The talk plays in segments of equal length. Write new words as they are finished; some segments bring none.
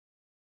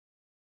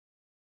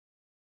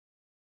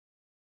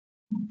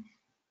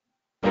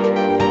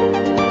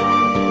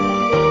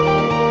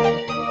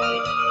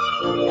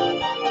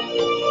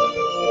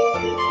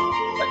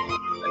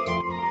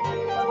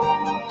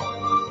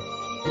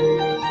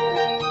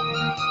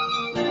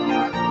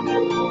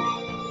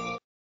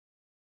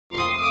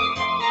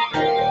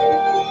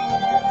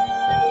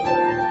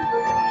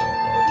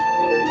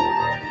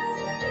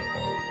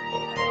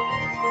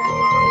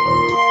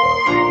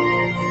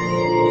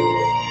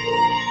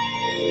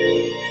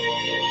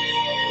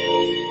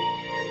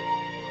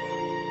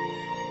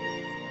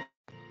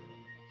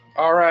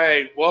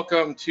right,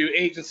 welcome to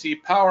Agency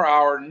Power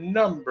Hour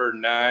number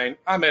 9.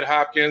 I'm Ed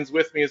Hopkins.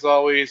 With me, as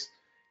always,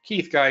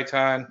 Keith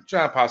Gaitan,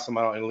 John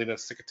Pasamato, and Lena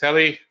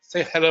Cicatelli.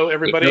 Say hello,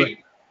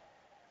 everybody.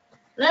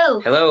 Hello.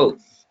 Hello.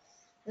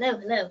 Hello.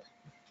 Hello.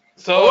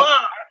 So,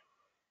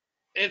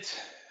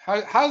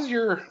 how's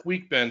your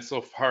week been so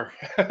far?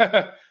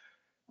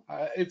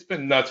 It's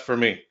been nuts for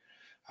me.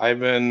 I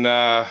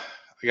got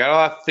a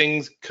lot of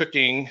things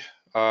cooking,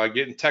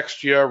 getting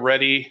Textia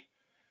ready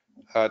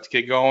to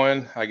get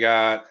going. I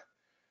got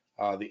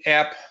the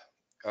app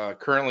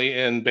currently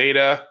in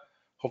beta.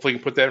 Hopefully, I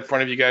can put that in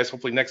front of you guys.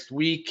 Hopefully next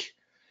week.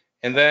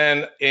 And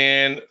then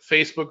in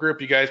Facebook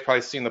group, you guys probably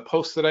seen the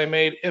post that I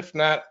made. If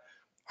not,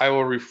 I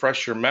will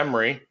refresh your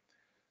memory.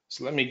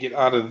 So let me get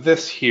out of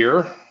this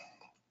here.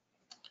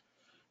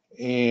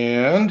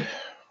 And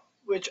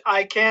which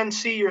I can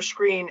see your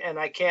screen and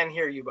I can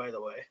hear you, by the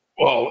way.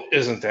 Well,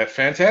 isn't that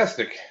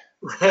fantastic?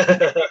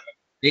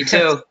 Me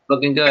too.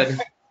 Looking good.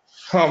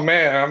 Oh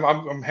man,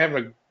 I'm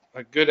having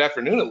a good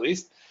afternoon at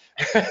least.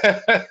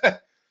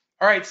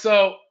 All right,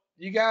 so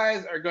you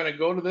guys are going to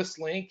go to this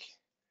link,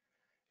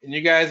 and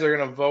you guys are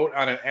going to vote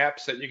on an app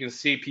set. You can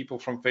see people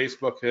from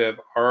Facebook have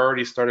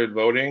already started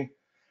voting.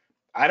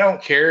 I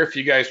don't care if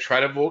you guys try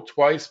to vote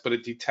twice, but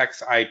it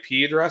detects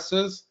IP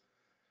addresses.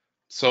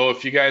 So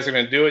if you guys are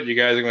going to do it, you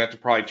guys are going to have to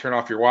probably turn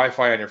off your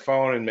Wi-Fi on your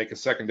phone and make a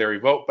secondary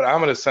vote. But I'm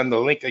going to send the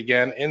link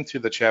again into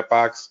the chat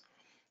box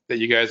that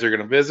you guys are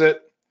going to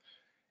visit.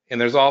 And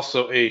there's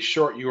also a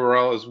short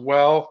URL as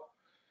well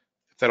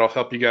that'll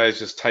help you guys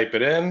just type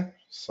it in.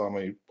 So I'm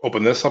going to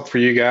open this up for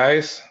you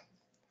guys.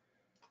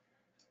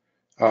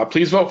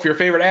 Please vote for your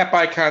favorite app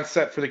icon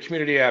set for the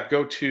community app.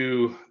 Go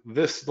to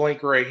this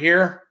link right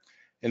here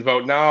and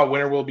vote now.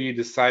 Winner will be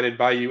decided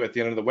by you at the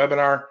end of the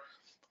webinar.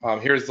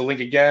 Here's the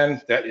link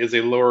again. That is a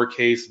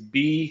lowercase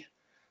b,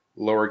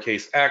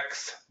 lowercase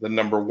x, the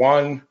number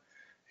 1,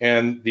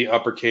 and the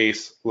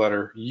uppercase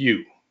letter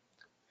U.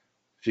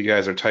 If you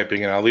guys are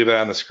typing in, I'll leave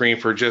that on the screen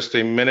for just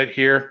a minute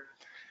here.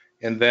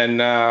 And then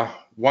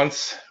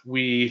once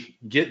we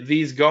get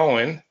these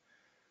going,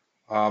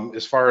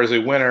 as far as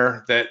a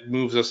winner, that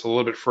moves us a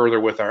little bit further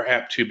with our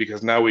app too,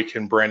 because now we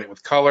can brand it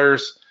with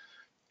colors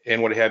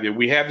and what have you.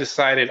 We have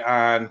decided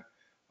on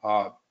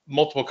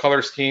multiple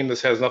color scheme.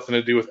 This has nothing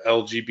to do with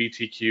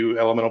LGBTQ,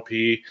 elemental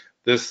P.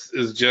 This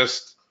is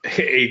just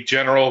a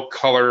general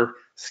color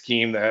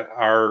scheme that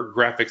our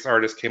graphics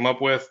artist came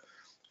up with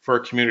for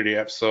a community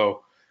app.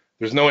 So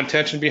there's no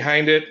intention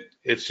behind it.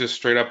 It's just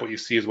straight up what you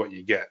see is what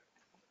you get.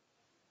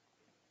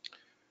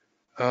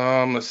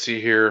 Let's see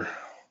here.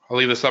 I'll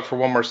leave this up for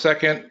one more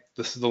second.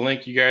 This is the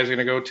link you guys are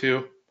going to go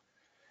to.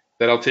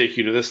 That'll take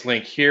you to this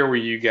link here where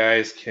you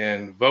guys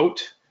can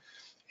vote.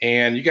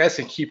 And you guys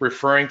can keep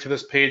referring to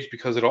this page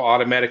because it'll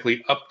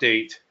automatically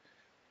update.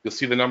 You'll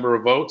see the number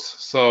of votes.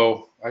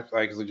 So I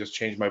actually just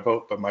changed my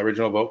vote, but my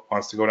original vote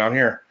wants to go down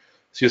here.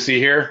 So you'll see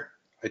here,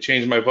 I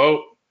changed my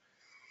vote.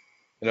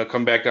 And it'll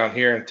come back down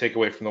here and take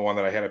away from the one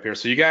that I had up here.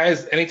 So you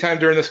guys, anytime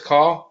during this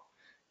call,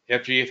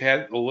 after you've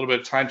had a little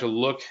bit of time to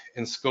look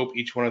and scope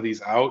each one of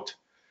these out,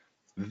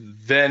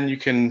 then you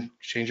can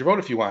change your vote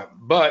if you want.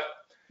 But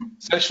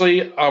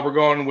essentially, we're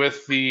going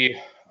with the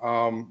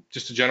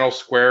just a general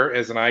square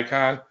as an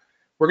icon.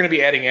 We're going to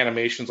be adding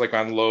animations like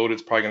on load.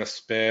 It's probably going to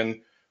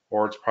spin,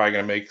 or it's probably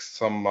going to make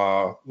some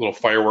little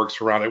fireworks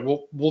around it.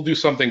 We'll do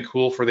something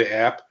cool for the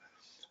app.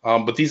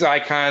 But these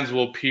icons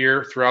will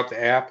appear throughout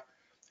the app,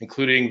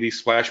 including the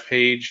splash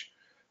page.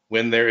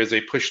 When there is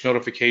a push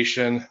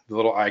notification, the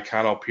little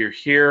icon will appear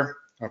here. I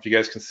don't know if you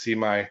guys can see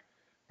my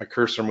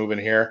cursor moving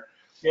here.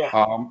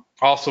 Yeah.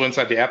 Also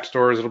inside the app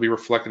stores, it'll be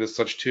reflected as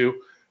such too.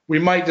 We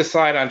might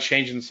decide on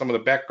changing some of the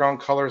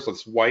background colors.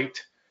 Let's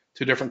white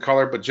to a different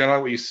color, but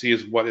generally what you see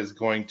is what is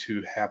going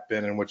to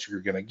happen and what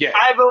you're going to get.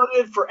 I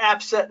voted for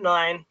app set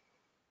 9.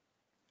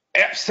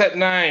 App set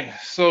 9.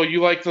 So you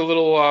like the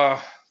little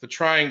the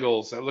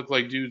triangles that look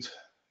like dudes?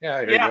 Yeah,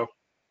 here you go.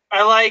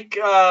 I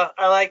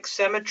like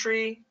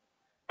symmetry.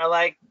 I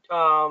like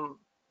the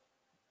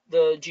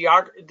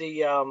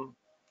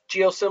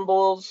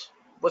geosymbols.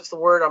 What's the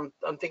word?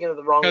 I'm thinking of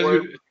the wrong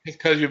word.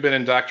 Because you've been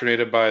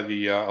indoctrinated by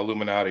the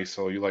Illuminati,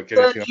 so you like the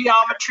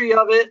geometry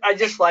of it. I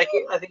just like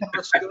it. I think it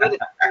looks good.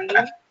 It's clean.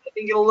 I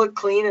think it'll look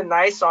clean and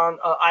nice on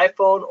an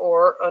iPhone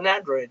or an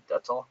Android.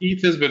 That's all.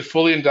 Keith has been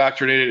fully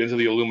indoctrinated into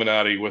the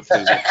Illuminati with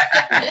his.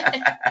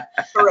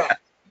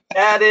 Correct.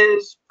 That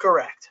is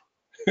correct.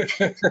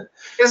 This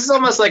is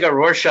almost like a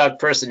Rorschach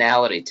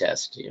personality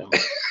test, you know.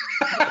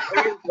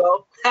 There you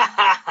go.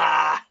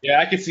 Yeah,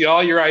 I can see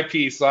all your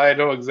IP, so I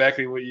know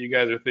exactly what you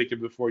guys are thinking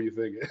before you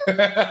think it.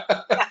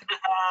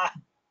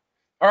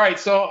 All right,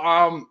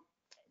 so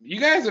you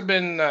guys have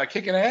been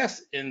kicking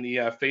ass in the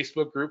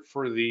Facebook group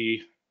for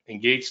the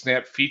Engage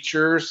Snap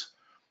features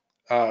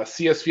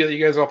CSV that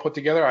you guys all put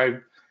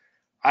together.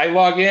 I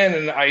log in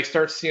and I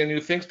start seeing new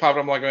things pop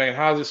up. I'm like, man,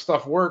 how does this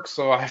stuff work?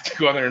 So I have to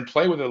go in there and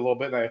play with it a little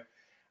bit. And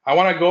I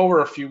want to go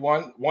over a few.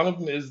 One of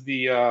them is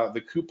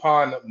the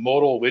coupon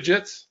modal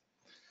widgets.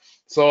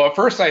 So at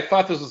first I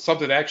thought this was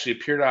something that actually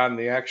appeared on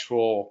the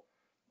actual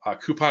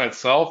coupon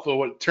itself, but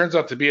what it turns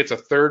out to be, it's a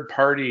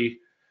third-party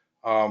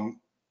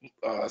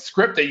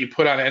script that you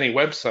put on any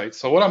website.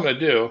 So what I'm going to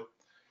do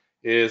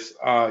is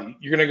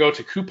you're going to go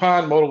to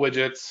Coupon Modal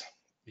Widgets.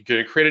 You're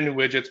going to create a new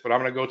widgets, but I'm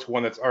going to go to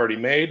one that's already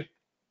made.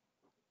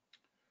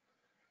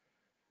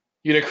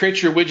 You're going to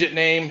create your widget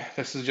name.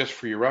 This is just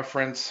for your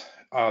reference.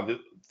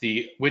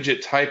 The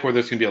widget type, whether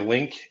it's going to be a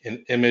link,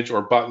 an image,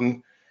 or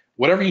button.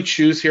 Whatever you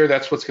choose here,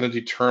 that's what's going to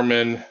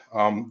determine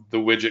the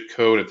widget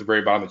code at the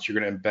very bottom that you're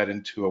going to embed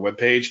into a web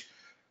page.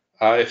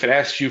 If it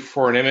asks you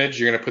for an image,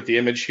 you're going to put the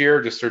image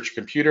here, just search your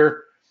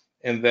computer,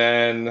 and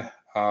then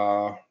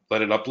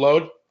let it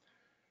upload.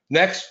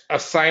 Next,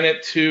 assign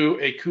it to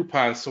a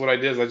coupon. So what I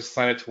did is I just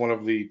assigned it to one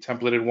of the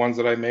templated ones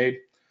that I made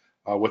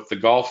with the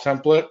golf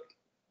template.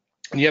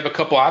 And you have a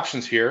couple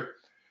options here.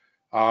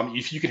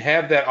 If you can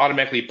have that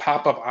automatically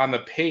pop up on the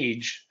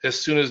page as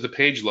soon as the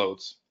page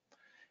loads.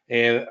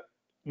 And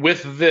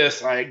with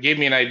this, it gave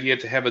me an idea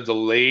to have a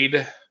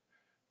delayed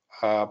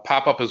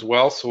pop-up as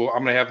well. So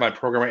I'm going to have my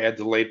programmer add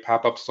delayed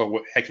pop-ups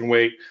so I can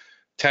wait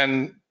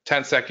 10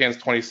 seconds,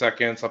 20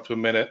 seconds, up to a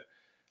minute.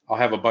 I'll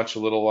have a bunch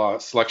of little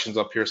selections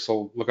up here,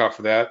 so look out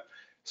for that.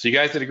 So you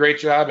guys did a great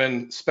job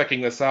in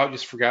speccing this out.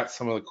 Just forgot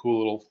some of the cool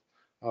little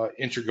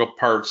integral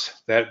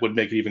parts that would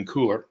make it even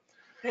cooler.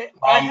 Hey,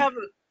 I have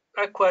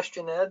a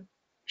question, Ed.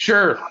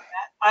 Sure.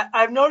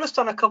 I've noticed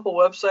on a couple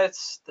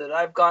websites that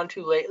I've gone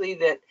to lately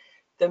that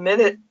the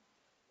minute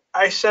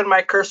I send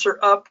my cursor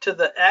up to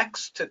the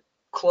X to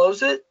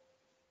close it,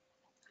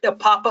 a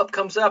pop-up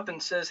comes up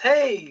and says,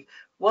 hey,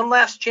 one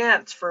last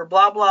chance for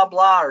blah, blah,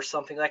 blah, or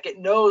something. Like it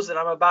knows that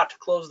I'm about to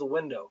close the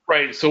window.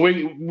 Right. So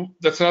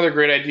that's another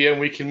great idea,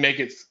 and we can make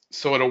it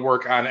so it'll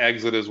work on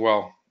exit as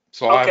well.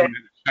 So I have a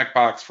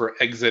checkbox for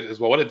exit as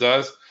well. What it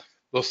does,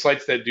 those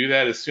sites that do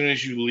that, as soon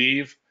as you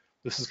leave,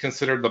 this is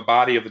considered the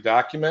body of the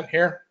document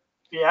here.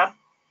 Yeah.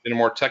 In a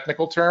more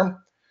technical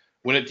term,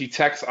 when it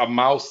detects a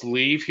mouse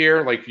leave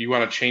here, like you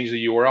want to change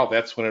the URL,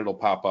 that's when it'll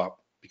pop up.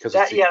 Because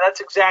that's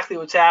exactly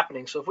what's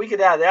happening. So if we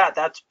could add that,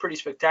 that's pretty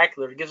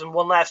spectacular. It gives them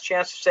one last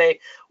chance to say,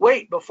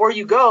 wait, before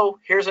you go,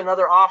 here's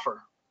another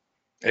offer.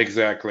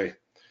 Exactly.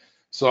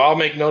 So I'll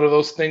make note of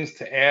those things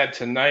to add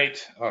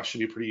tonight. Should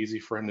be pretty easy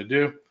for him to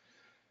do.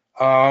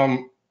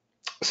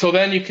 So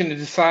then you can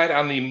decide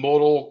on the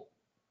modal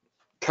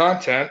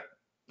content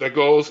that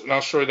goes, and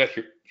I'll show you that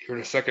here in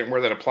a second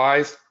where that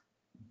applies.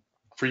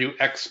 For you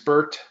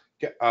expert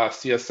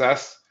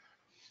CSS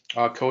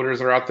coders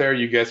that are out there,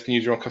 you guys can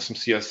use your own custom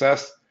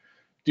CSS.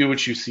 Do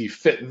what you see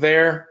fit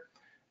there.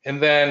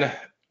 And then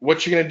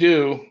what you're going to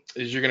do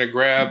is you're going to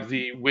grab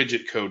the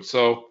widget code.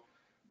 So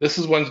this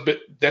is one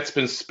that's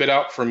been spit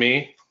out for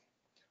me.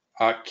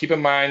 Keep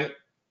in mind,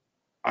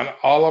 on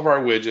all of our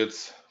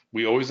widgets,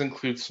 we always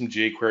include some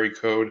jQuery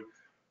code.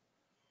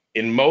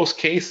 In most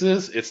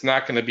cases, it's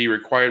not going to be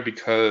required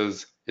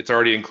because it's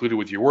already included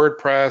with your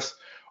WordPress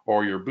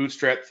or your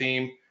Bootstrap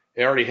theme.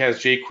 It already has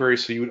jQuery,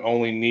 so you would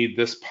only need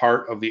this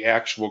part of the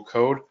actual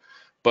code.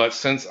 But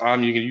since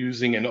I'm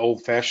using an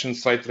old-fashioned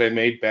site that I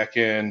made back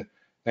in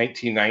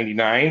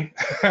 1999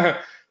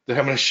 that I'm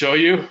going to show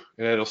you,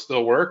 and it'll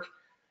still work,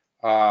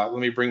 let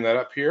me bring that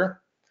up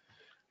here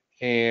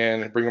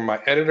and bring in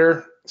my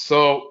editor.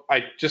 So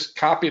I just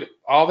copied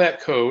all that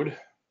code,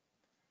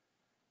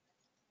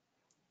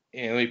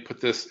 and let me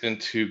put this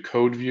into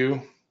code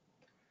view.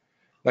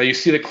 Now you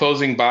see the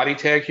closing body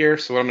tag here.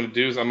 So what I'm going to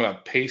do is I'm going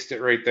to paste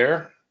it right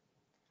there.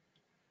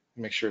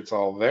 Make sure it's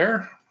all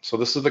there. So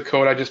this is the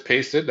code I just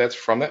pasted. That's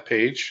from that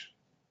page.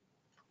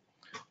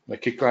 I'm going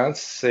to click on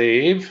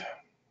save.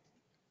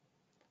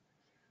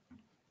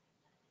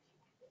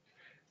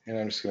 And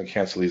I'm just going to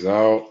cancel these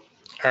out.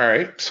 All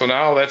right, so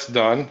now that's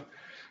done.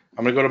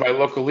 I'm going to go to my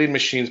local lead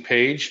machines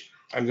page.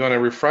 I'm going to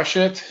refresh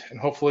it, and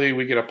hopefully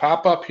we get a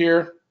pop-up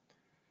here.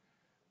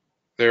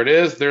 There it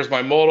is. There's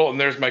my modal, and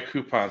there's my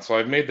coupon. So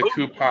I've made the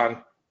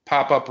coupon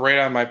pop up right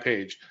on my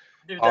page.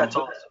 Dude, that's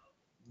awesome.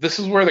 This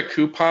is where the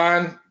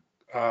coupon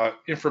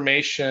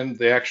information,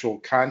 the actual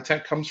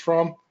content comes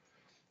from,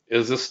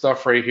 is this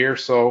stuff right here.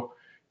 So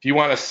if you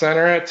want to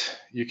center it,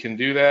 you can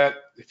do that.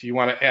 If you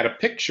want to add a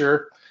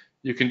picture,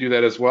 you can do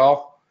that as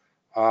well.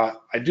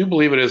 I do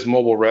believe it is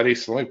mobile ready,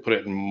 so let me put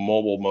it in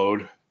mobile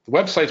mode. The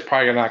website's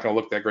probably not going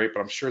to look that great, but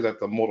I'm sure that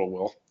the modal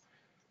will.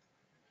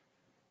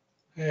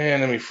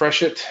 And let me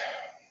refresh it.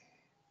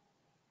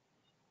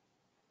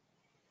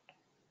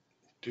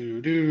 It's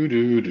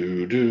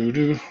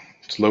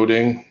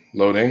loading.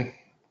 Loading.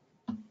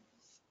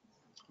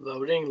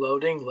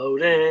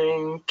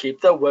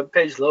 Keep the web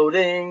page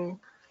loading.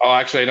 Oh,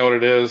 actually, I know what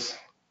it is.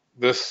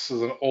 This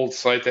is an old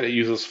site that it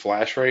uses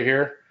Flash right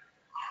here,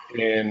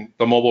 and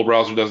the mobile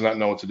browser does not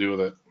know what to do with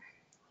it.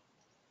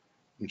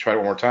 Let me try it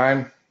one more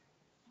time.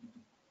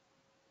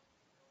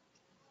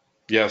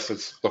 Yes,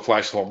 it's the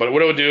Flash phone. But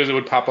what it would do is it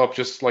would pop up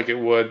just like it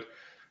would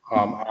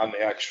on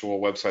the actual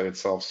website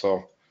itself.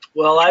 So.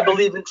 Well, I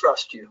believe and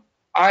trust you.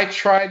 I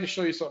tried to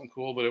show you something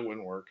cool, but it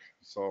wouldn't work.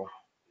 So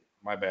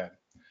my bad.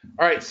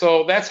 All right,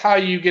 so that's how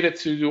you get it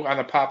to do on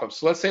the pop-up.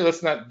 So let's say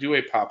let's not do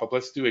a pop-up.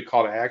 Let's do a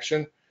call to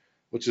action,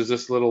 which is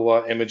this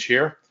little image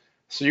here.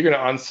 So you're going to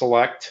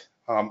unselect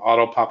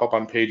auto pop up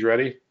on page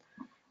ready,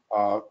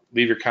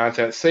 leave your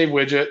content, save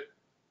widget.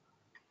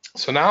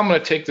 So now I'm going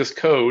to take this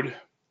code,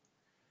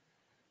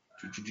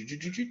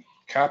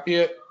 copy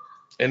it,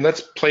 and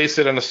let's place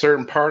it in a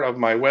certain part of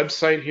my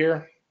website here.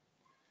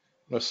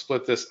 I'm going to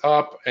split this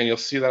up, and you'll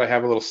see that I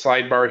have a little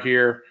sidebar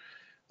here.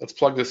 Let's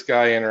plug this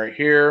guy in right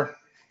here.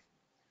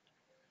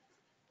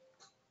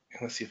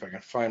 And let's see if I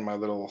can find my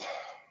little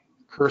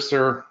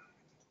cursor.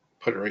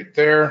 Put it right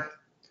there.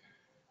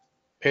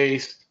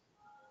 Paste.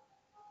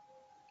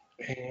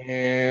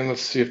 And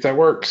let's see if that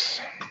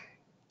works.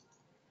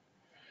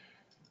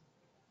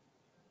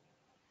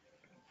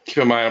 Keep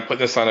in mind, I'm putting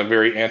this on a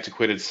very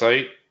antiquated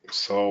site,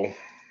 so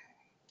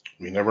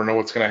we never know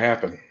what's going to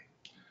happen.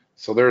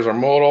 So there's our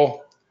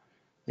modal.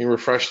 Let me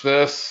refresh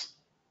this.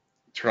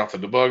 Turn off the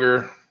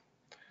debugger.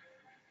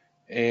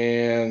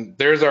 And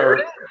there's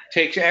our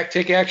take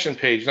action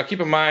page. Now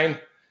keep in mind,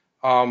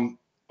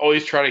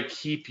 always try to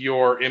keep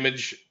your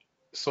image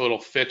so it'll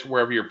fit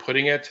wherever you're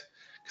putting it,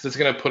 because it's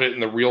going to put it in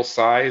the real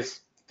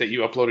size that you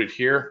uploaded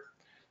here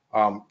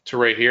to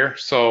right here.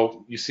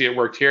 So you see it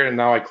worked here, and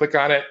now I click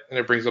on it and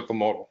it brings up the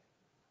modal.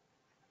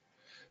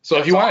 So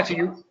if you wanted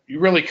to, you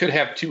really could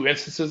have 2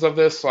 instances of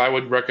this. So I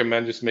would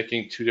recommend just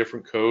making 2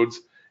 different codes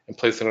and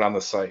placing it on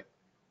the site.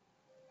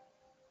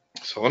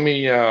 So let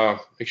me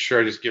make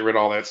sure I just get rid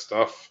of all that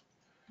stuff.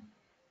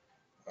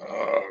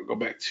 Go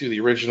back to the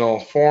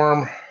original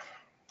form.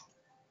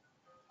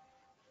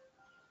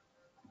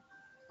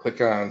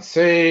 Click on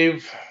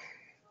save.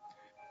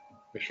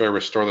 Make sure I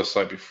restore the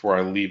site before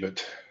I leave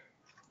it.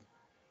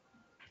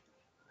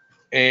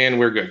 And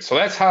we're good. So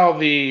that's how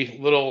the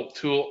little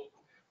tool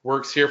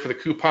works here for the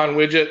coupon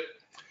widget.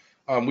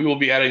 We will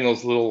be adding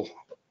those little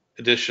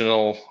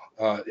additional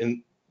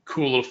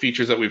cool little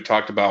features that we've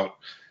talked about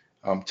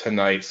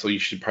tonight. So you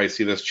should probably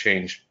see this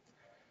change.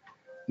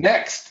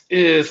 Next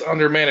is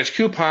under manage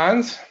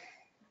coupons.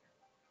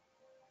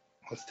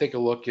 Let's take a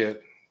look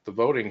at the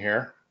voting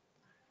here.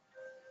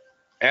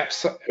 App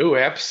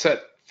set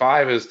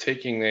 5 is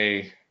taking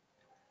a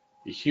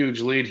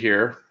huge lead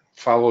here,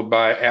 followed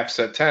by app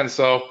set 10.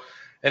 So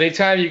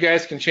anytime you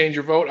guys can change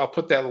your vote, I'll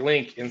put that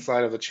link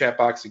inside of the chat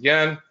box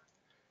again.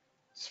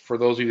 For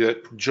those of you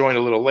that joined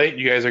a little late,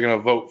 you guys are going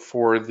to vote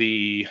for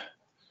the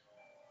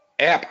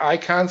app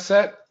icon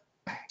set,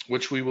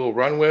 which we will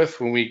run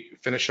with when we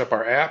finish up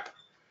our app.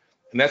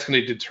 And that's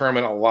going to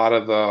determine a lot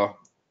of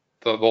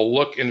the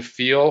look and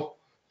feel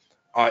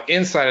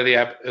inside of the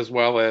app, as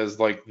well as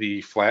like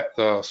the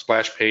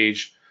splash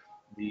page,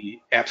 the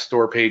app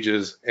store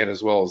pages, and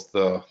as well as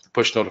the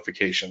push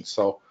notifications.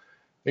 So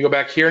let me go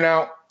back here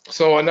now.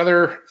 So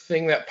another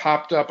thing that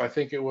popped up, I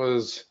think it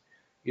was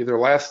either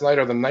last night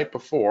or the night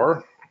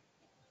before,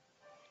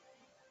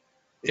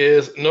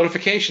 is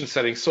notification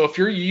settings. So if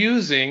you're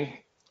using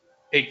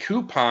a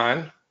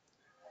coupon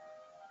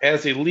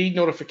as a lead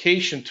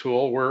notification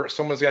tool where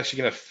someone's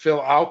actually going to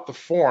fill out the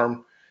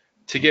form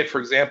to get, for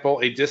example,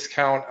 a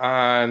discount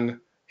on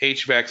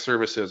HVAC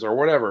services or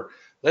whatever.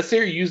 Let's say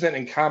you're using it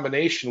in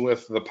combination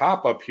with the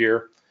pop-up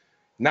here.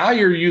 Now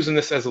you're using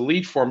this as a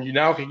lead form. You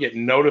now can get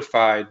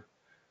notified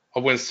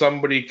of when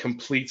somebody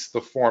completes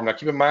the form. Now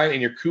keep in mind,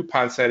 in your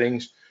coupon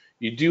settings,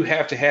 you do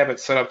have to have it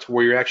set up to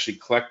where you're actually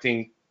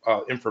collecting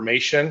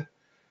information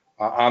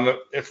on the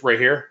right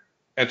here,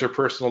 enter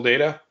personal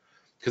data,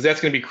 because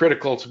that's going to be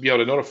critical to be able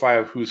to notify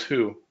of who's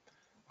who.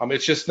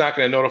 It's just not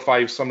going to notify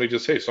you if somebody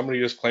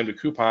just claimed a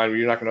coupon,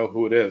 you're not going to know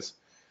who it is.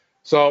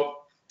 So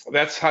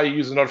that's how you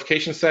use the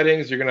notification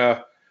settings. You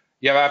have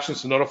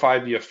options to notify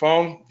via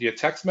phone, via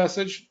text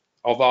message,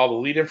 of all the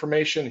lead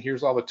information.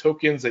 Here's all the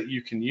tokens that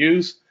you can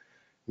use.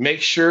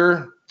 Make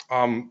sure,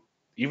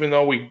 even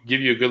though we give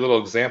you a good little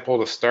example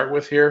to start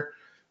with here,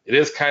 it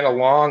is kind of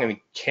long and it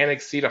can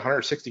exceed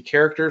 160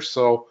 characters.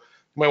 So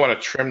you might want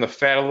to trim the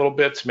fat a little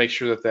bit to make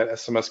sure that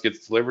SMS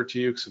gets delivered to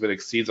you, because if it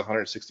exceeds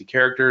 160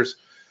 characters,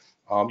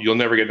 you'll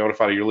never get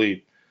notified of your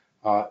lead.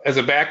 As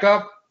a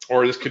backup,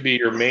 or this could be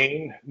your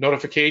main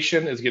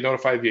notification, is get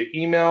notified via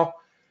email.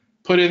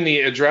 Put in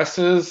the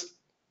addresses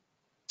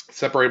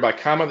separated by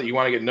comma that you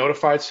want to get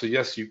notified. So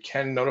yes, you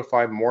can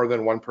notify more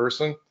than one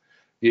person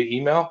via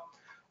email.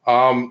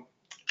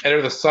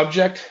 Enter the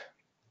subject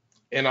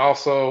and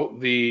also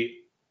the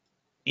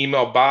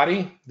email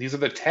body. These are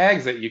the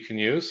tags that you can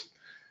use.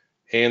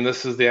 And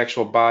this is the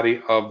actual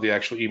body of the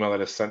actual email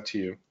that is sent to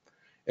you.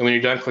 And when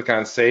you're done, click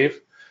on save.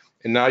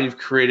 And now you've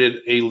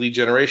created a lead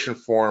generation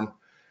form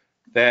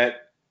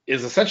that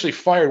is essentially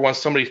fired once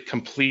somebody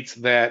completes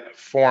that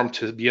form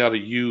to be able to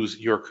use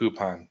your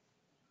coupon.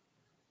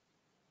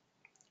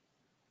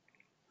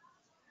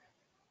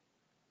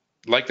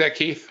 Like that,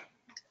 Keith?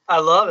 I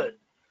love it.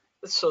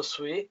 It's so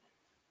sweet.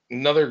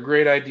 Another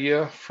great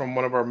idea from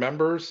one of our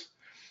members.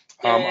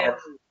 Yeah.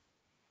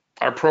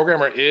 Our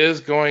programmer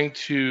is going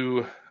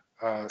to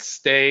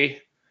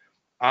stay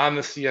on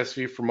the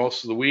CSV for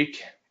most of the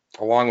week,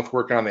 along with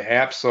working on the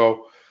app.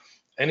 So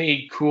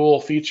any cool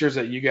features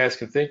that you guys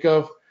can think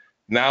of,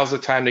 now's the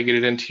time to get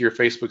it into your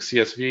Facebook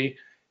CSV.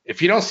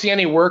 If you don't see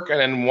any work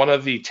in one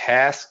of the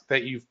tasks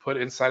that you've put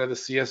inside of the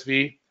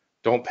CSV,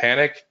 don't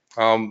panic.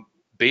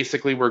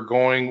 Basically, we're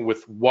going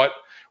with what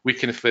we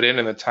can fit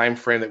in the time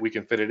frame that we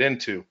can fit it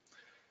into.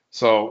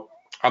 So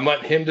I'm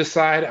letting him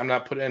decide. I'm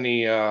not putting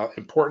any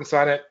importance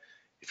on it.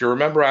 If you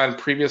remember on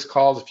previous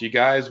calls, if you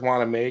guys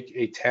want to make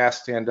a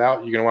task stand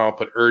out, you're going to want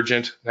to put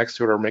urgent next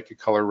to it or make it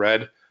color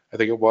red. I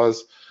think it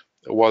was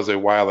a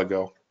while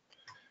ago.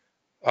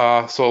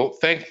 So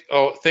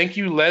thank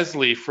you,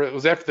 Leslie,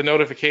 was that for the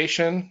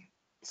notification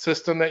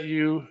system that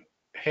you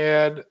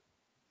had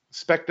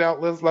spec'd out,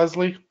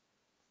 Leslie?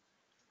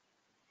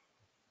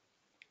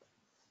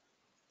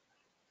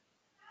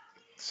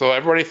 So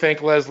everybody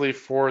thank Leslie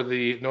for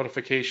the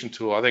notification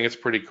tool. I think it's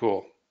pretty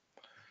cool.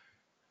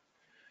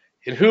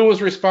 And who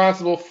was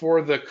responsible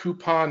for the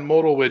coupon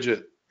modal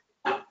widget?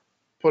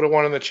 Put a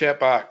 1 in the chat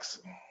box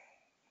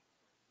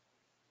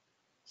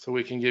so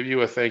we can give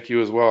you a thank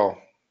you as well.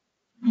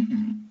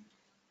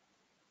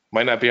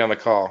 Might not be on the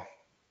call.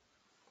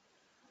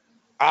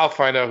 I'll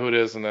find out who it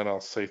is and then I'll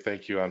say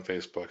thank you on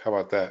Facebook. How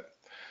about that?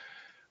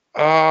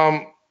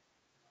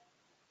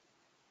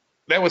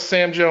 That was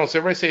Sam Jones.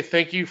 Everybody say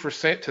thank you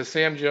to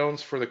Sam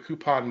Jones for the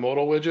coupon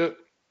modal widget.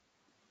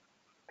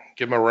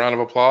 Give him a round of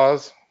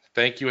applause.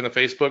 Thank you in the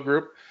Facebook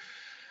group.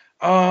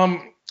 So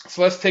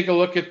let's take a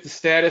look at the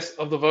status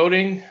of the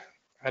voting.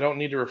 I don't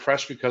need to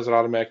refresh because it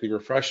automatically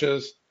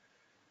refreshes.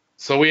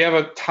 So we have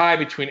a tie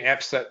between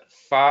AppSet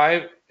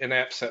 5 and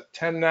AppSet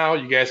 10 now.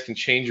 You guys can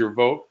change your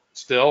vote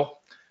still.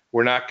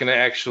 We're not going to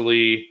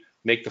actually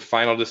make the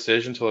final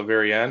decision until the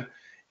very end.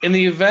 In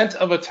the event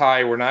of a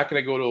tie, we're not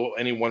going to go to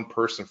any one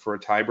person for a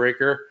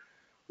tiebreaker.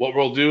 What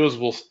we'll do is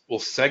we'll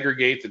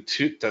segregate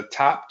the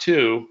top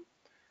two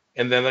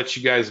and then let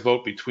you guys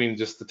vote between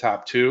just the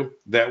top two.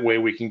 That way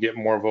we can get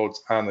more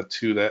votes on the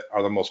two that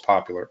are the most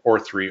popular, or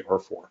 3 or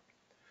 4.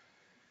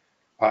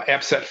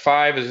 AppSet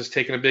 5 is just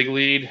taking a big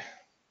lead.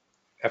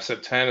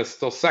 AppSet 10 is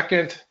still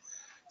second.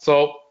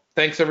 So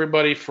thanks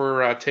everybody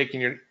for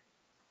taking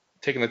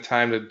the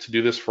time to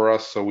do this for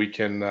us so we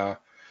can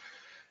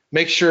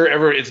make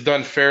sure it's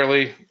done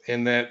fairly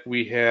and that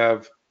we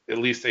have at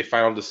least a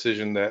final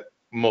decision that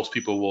most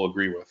people will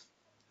agree with.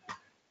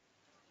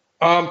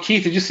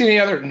 Keith, did you see any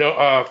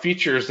other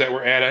features that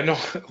were added? I know,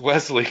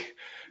 Leslie,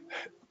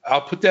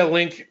 I'll put that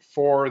link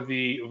for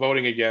the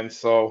voting again.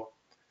 So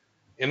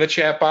in the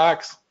chat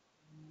box,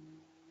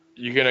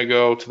 you're going to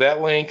go to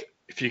that link.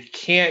 If you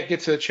can't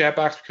get to the chat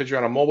box because you're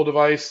on a mobile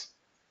device,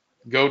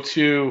 go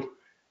to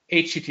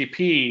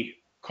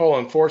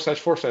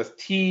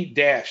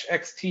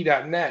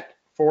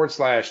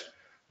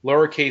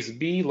http://t-xt.net/lowercase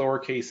b,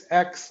 lowercase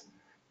x,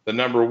 the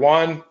number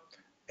 1,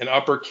 and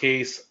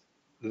uppercase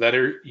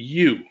letter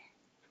U.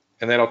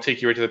 And that'll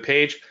take you right to the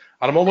page.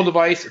 On a mobile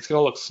device, it's going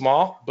to look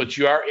small, but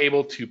you are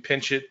able to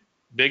pinch it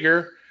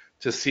bigger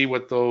to see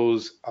what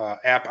those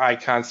app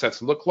icon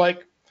sets look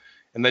like,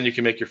 and then you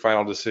can make your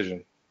final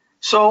decision.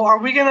 So are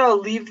we going to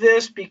leave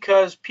this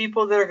because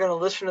people that are going to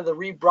listen to the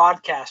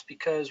rebroadcast,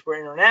 because we're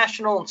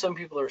international and some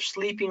people are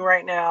sleeping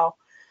right now,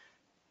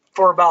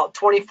 for about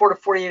 24 to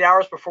 48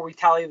 hours before we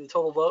tally the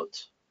total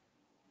votes?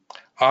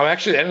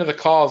 Actually, the end of the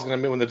call is going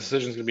to be when the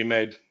decision is going to be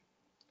made.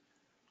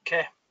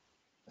 Okay.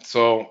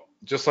 So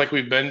just like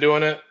we've been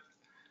doing it,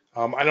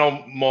 I know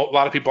a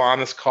lot of people on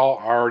this call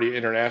are already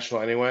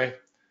international anyway.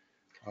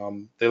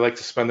 They like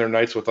to spend their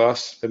nights with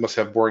us. They must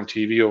have boring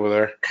TV over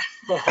there.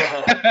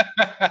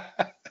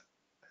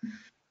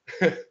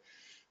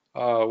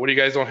 What do you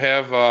guys don't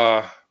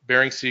have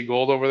Bering Sea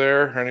Gold over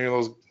there? Or any of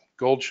those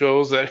gold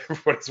shows that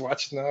everybody's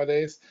watching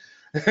nowadays?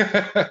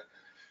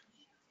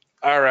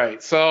 All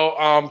right.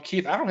 So,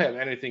 Keith, I don't have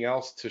anything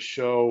else to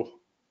show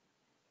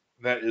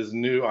that is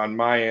new on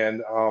my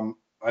end.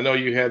 I know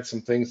you had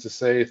some things to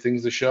say,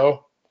 things to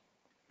show.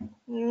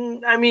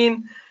 I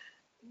mean,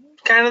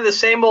 kind of the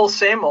same old,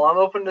 same old. I'm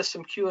open to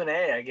some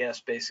Q&A, I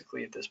guess,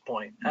 basically at this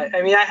point.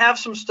 I mean, I have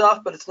some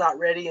stuff, but it's not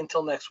ready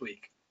until next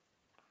week.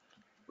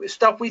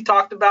 Stuff we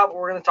talked about, but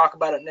we're going to talk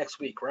about it next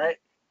week, right?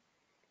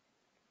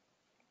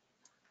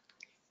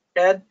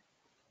 Ed?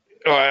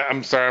 Oh,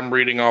 I'm sorry, I'm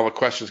reading all the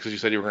questions because you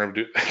said you were going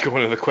to go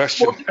into the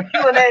question. Well,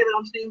 Q&A,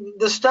 I'm saying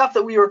the stuff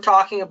that we were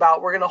talking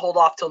about, we're going to hold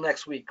off till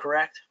next week,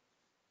 correct?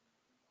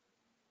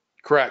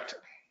 Correct.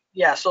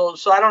 Yeah, so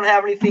I don't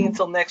have anything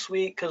until next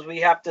week because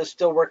we have to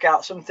still work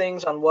out some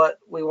things on what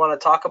we want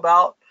to talk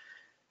about.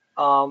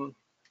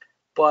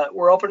 But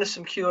we're open to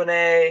some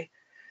Q&A.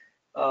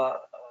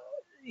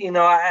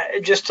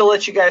 Just to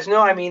let you guys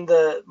know, I mean,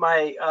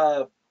 my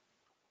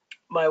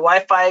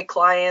Wi-Fi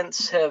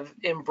clients have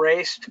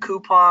embraced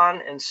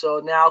Coupon, and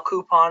so now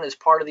Coupon is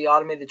part of the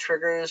automated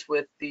triggers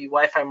with the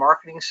Wi-Fi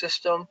marketing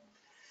system.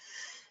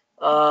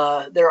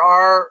 There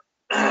are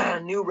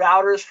new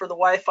routers for the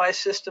Wi-Fi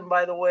system,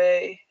 by the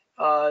way,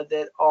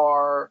 that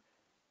are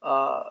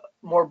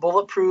more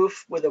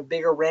bulletproof with a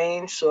bigger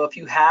range. So if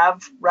you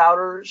have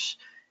routers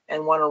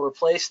and want to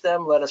replace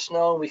them, let us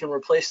know. We can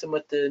replace them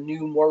with the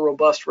new, more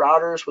robust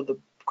routers with a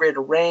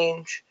greater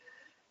range,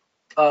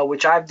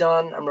 which I've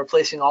done. I'm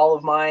replacing all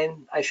of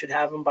mine. I should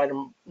have them by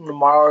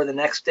tomorrow or the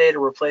next day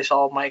to replace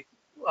all of my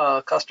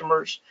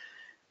customers.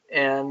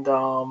 And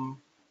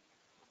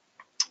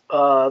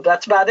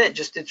That's about it.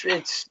 Just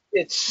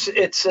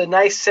it's a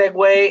nice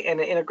segue, and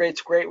it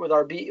integrates great with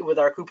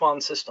our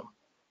coupon system.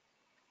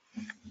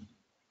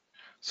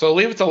 So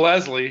leave it to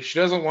Leslie. She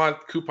doesn't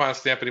want Coupon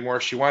Stamp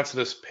anymore. She wants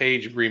this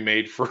page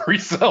remade for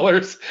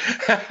resellers.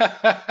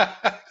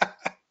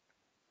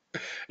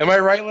 Am I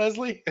right,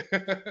 Leslie?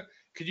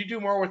 Could you do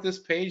more with this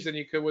page than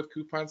you could with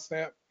Coupon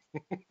Snap?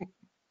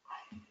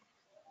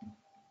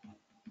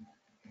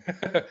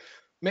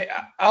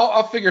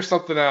 I'll figure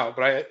something out,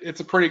 but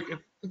it's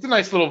a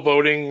nice little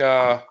voting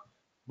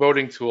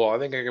tool. I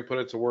think I can put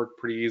it to work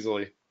pretty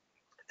easily.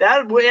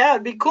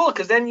 It'd be cool,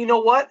 because then you know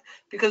what?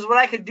 Because what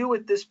I could do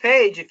with this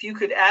page, if you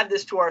could add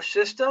this to our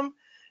system,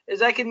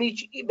 is I could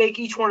make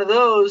each one of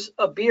those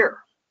a beer,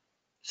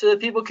 so that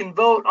people can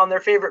vote on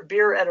their favorite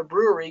beer at a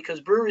brewery, because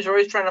breweries are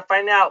always trying to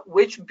find out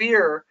which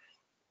beer,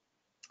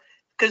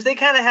 because they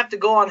kind of have to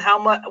go on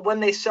how much, when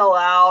they sell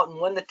out,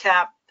 and when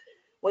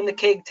the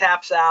keg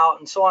taps out,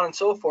 and so on and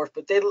so forth.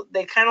 But they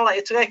kind of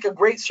it's like a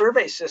great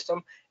survey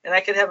system, and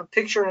I could have a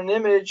picture and an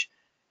image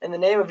and the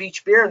name of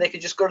each beer, and they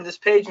could just go to this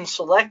page and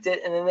select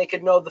it, and then they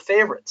could know the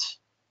favorites.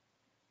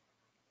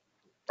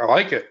 I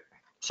like it.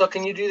 So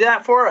can you do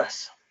that for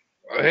us?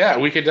 Yeah,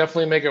 we could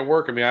definitely make it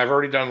work. I mean, I've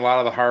already done a lot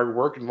of the hard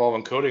work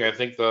involving coding. I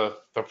think the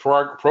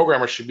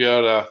programmer should be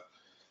able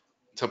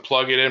to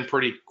plug it in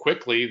pretty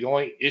quickly. The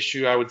only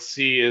issue I would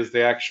see is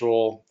the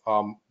actual,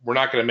 we're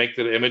not going to make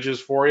the images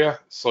for you.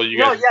 So you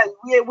guys. No,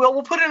 yeah,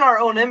 we'll put in our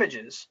own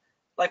images.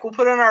 Like we'll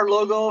put in our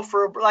logo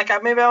for, like,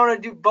 maybe I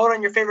want to vote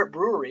on your favorite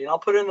brewery, and I'll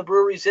put in the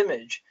brewery's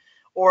image,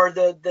 or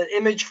the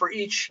image for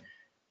each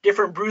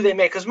different brew they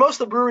make. Because most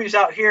of the breweries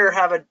out here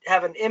have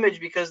an image,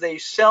 because they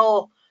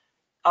sell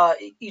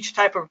each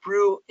type of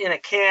brew in a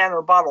can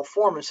or bottle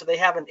form, and so they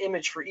have an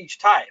image for each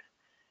type.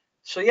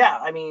 So yeah,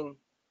 I mean,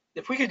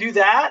 if we could do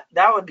that,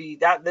 that would be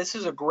that. This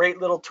is a great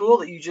little tool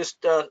that you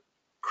just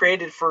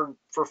created for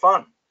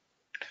fun.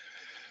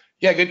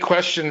 Yeah, good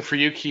question for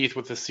you, Keith,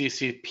 with the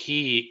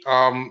CCP.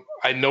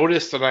 I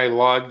noticed when I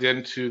logged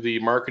into the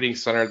marketing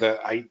center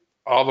that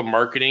all the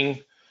marketing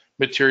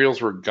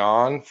materials were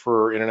gone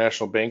for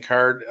International Bank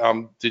Card.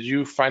 Did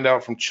you find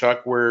out from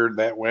Chuck where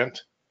that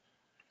went?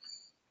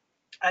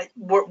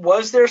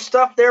 Was there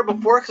stuff there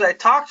before? Because I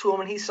talked to him,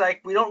 and he's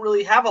like, we don't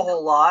really have a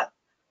whole lot.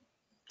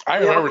 I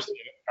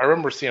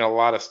remember seeing a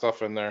lot of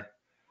stuff in there.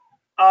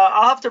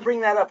 I'll have to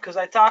bring that up, because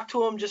I talked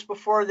to him just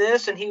before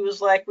this, and he was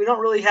like, we don't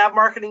really have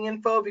marketing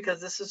info, because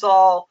this is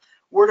all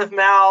word of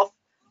mouth,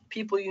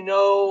 people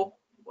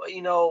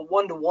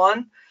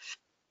one-to-one.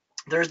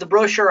 There's the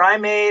brochure I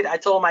made. I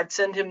told him I'd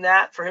send him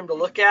that for him to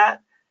look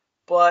at,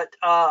 but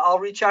I'll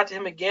reach out to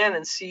him again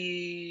and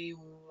see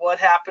what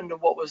happened to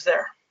what was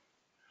there.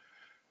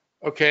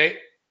 Okay.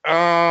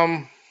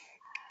 I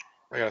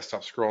gotta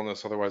stop scrolling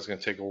this, otherwise it's gonna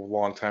take a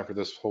long time for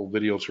this whole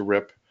video to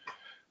rip.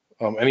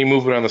 Any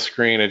movement on the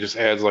screen, it just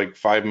adds like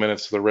 5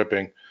 minutes to the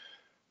ripping.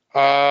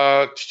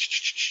 How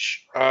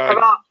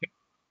about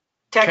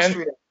text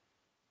reader?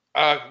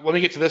 Let me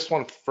get to this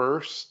one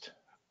first.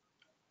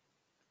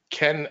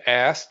 Ken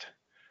asked,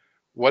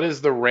 what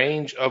is the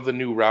range of the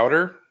new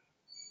router?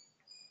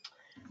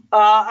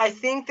 I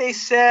think they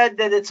said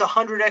that it's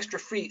 100 extra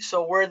feet.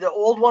 So where the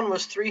old one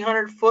was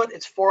 300 foot,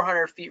 it's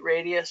 400 feet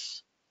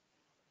radius.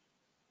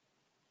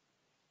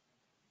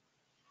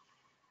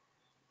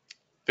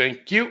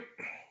 Thank you.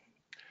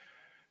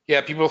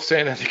 Yeah, people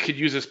saying that they could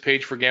use this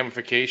page for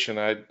gamification.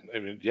 I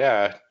mean,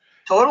 yeah.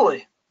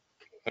 Totally.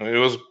 I mean, it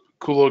was a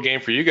cool little game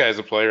for you guys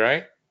to play,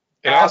 right?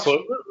 And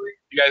Absolutely. also,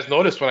 you guys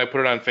noticed when I put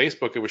it on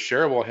Facebook, it was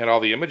shareable and had all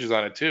the images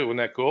on it too. Wasn't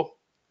that cool?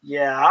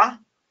 Yeah.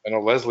 I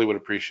know Leslie would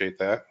appreciate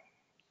that.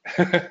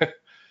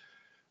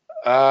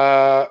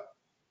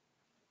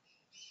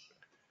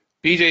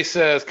 BJ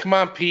says, come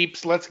on,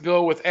 peeps, let's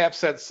go with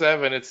AppSet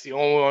 7. It's the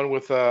only one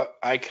with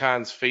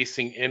icons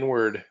facing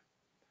inward.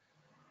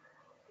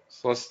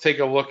 So let's take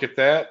a look at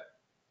that.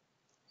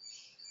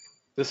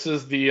 This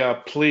is the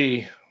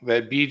plea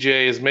that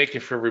BJ is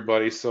making for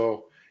everybody.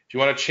 So if you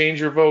want to change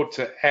your vote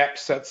to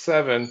AppSet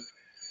 7,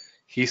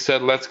 he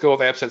said, let's go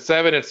with AppSet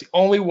 7. It's the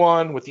only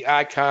one with the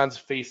icons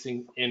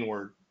facing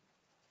inward.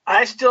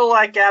 I still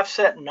like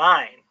AppSet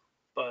 9,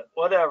 but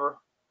whatever.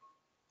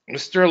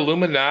 Mr.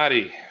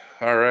 Illuminati.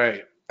 All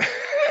right.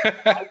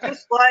 I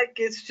just like,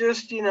 it's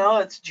just,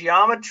 it's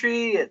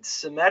geometry, it's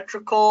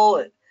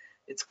symmetrical,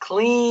 it's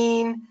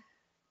clean.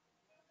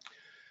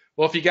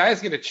 Well, if you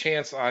guys get a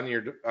chance on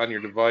your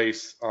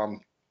device,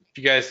 if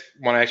you guys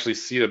want to actually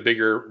see the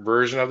bigger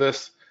version of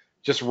this,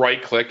 just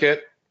right click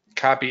it,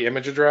 copy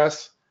image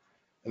address,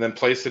 and then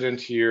place it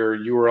into your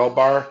URL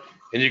bar,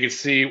 and you can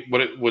see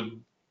what it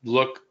would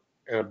look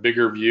in a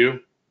bigger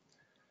view.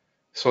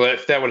 So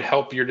if that would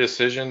help your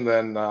decision,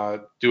 then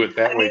do it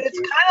that way too. It's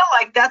kind of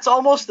like, that's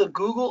almost the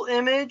Google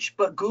image,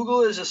 but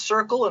Google is a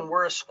circle and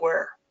we're a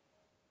square.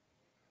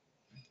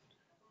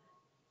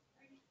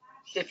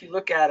 If you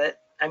look at it,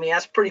 I mean,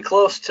 that's pretty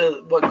close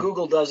to what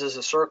Google does as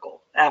a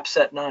circle,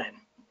 AppSet 9.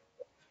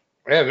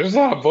 Man, there's a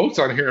lot of votes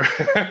on here.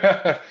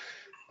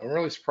 I'm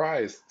really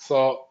surprised.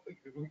 So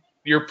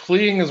your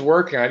pleading is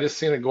working. I just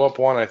seen it go up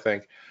one, I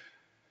think.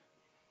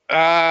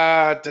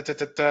 Da, da,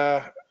 da,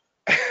 da.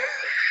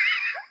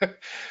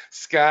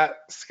 Scott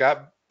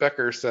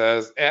Becker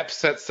says App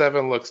Set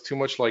 7 looks too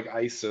much like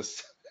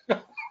ISIS.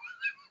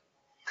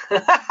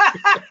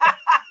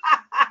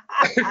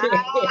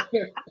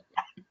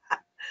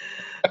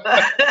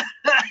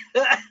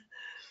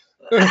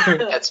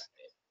 That's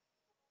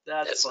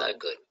That's funny. not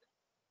good.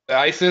 The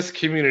ISIS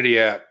community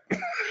app.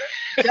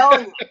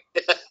 Telling you,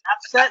 App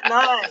Set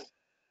 9.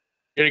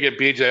 You're gonna get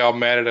BJ all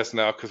mad at us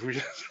now because we're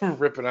just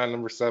ripping on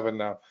number 7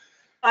 now.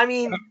 I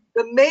mean,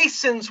 the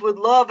Masons would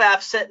love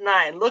App Set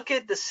 9. Look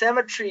at the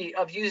symmetry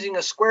of using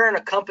a square and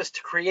a compass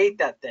to create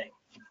that thing.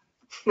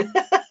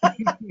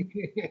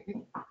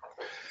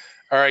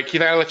 All right,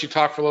 Keith, I gotta let you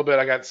talk for a little bit.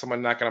 I got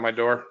someone knocking on my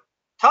door.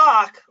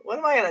 Talk? What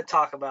am I going to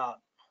talk about?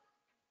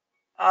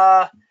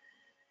 Well,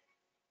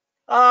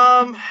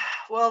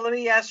 let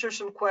me answer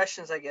some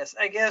questions, I guess.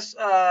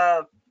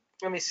 Let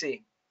me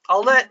see.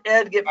 I'll let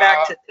Ed get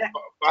back to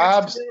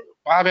Bob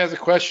has a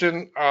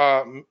question.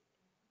 Are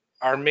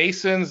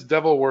Masons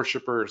devil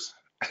worshippers?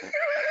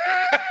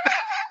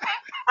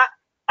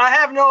 I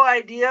have no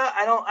idea.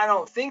 I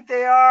don't think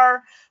they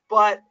are,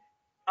 but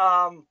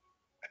and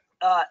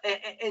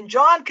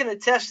John can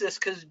attest this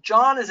because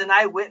John is an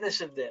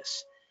eyewitness of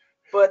this.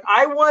 But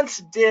I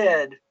once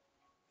did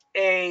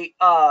I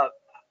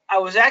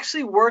was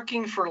actually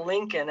working for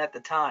Lincoln at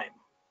the time.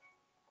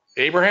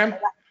 Abraham?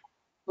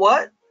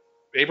 What?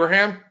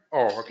 Abraham?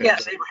 Oh, okay.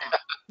 Yes, Abraham.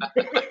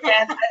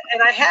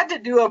 and I had to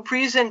do a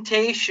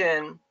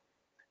presentation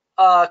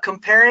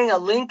comparing a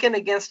Lincoln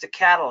against a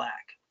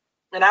Cadillac.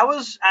 And I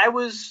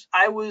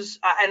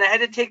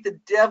had to take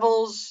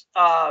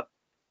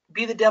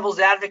be the devil's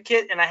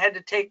advocate, and I had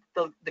to take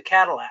the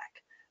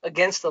Cadillac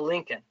against the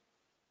Lincoln.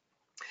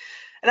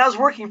 And I was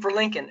working for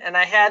Lincoln, and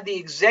I had the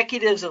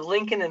executives of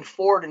Lincoln and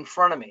Ford in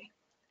front of me.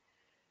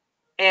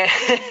 And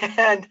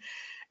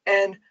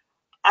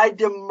I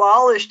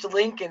demolished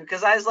Lincoln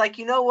because I was like,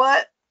 you know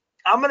what?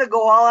 I'm going to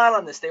go all out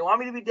on this. They want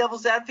me to be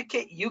devil's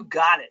advocate? You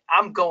got it.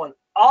 I'm going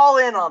all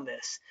in on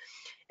this.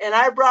 And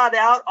I brought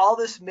out all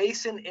this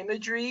Mason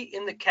imagery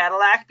in the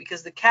Cadillac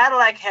because the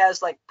Cadillac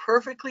has like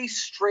perfectly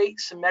straight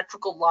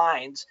symmetrical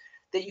lines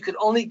that you could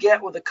only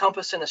get with a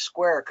compass and a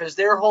square, because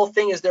their whole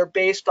thing is they're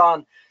based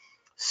on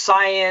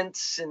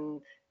science and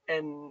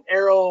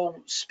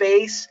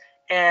aerospace,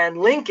 and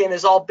Lincoln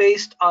is all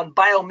based on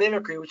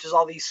biomimicry, which is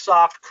all these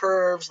soft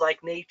curves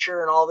like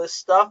nature and all this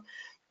stuff.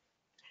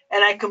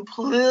 And I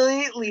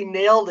completely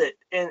nailed it,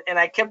 and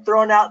I kept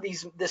throwing out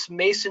this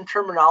Mason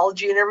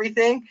terminology and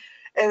everything.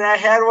 And I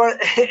had one,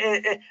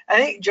 I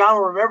think John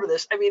will remember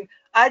this. I mean,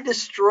 I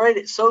destroyed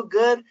it so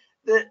good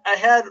that I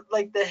had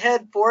like the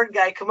head Ford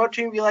guy come up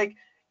to me and be like,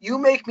 "You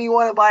make me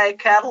want to buy a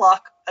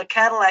Cadillac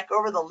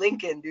over the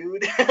Lincoln,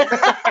 dude."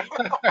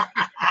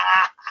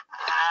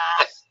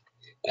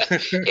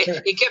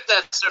 He kept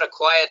that sort of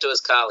quiet to his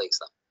colleagues,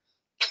 though.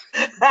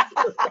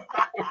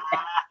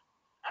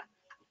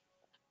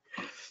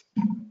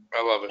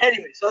 I love it.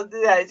 Anyway, so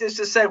yeah, just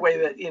a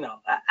segue that,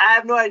 I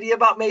have no idea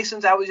about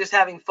Masons. I was just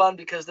having fun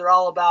because they're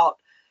all about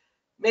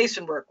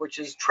Mason work, which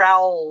is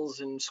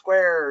trowels and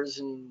squares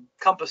and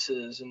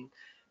compasses. And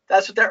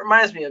that's what that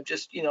reminds me of,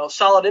 just,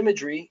 solid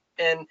imagery.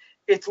 And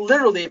it's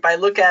literally, if I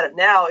look at it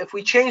now, if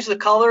we change the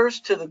colors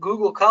to the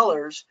Google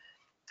colors,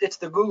 it's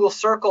the Google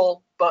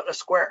circle, but a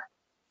square.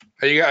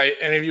 Are you guys,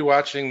 any of you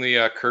watching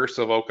the Curse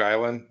of Oak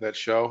Island, that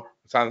show?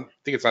 I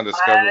think it's on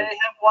Discovery. I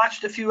have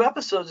watched a few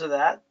episodes of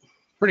that.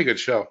 Pretty good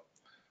show.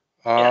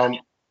 Yeah.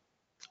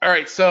 All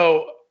right,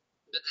 so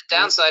The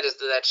downside is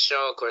that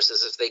show, of course,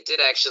 is if they did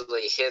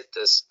actually hit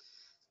this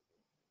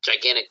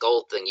gigantic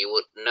gold thing, you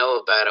would know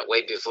about it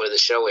way before the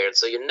show aired.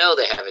 So they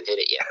haven't hit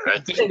it yet,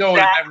 right?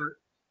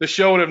 the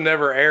show would have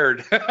never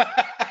aired.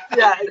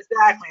 Yeah,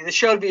 exactly. The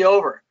show would be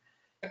over.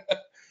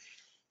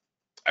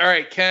 All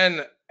right,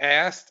 Ken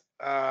asked,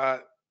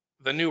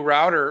 the new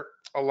router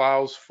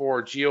allows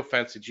for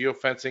geofencing.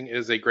 Geofencing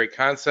is a great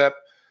concept,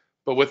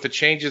 but with the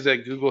changes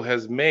that Google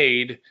has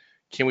made,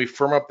 can we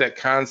firm up that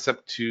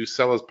concept to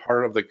sell as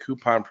part of the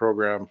coupon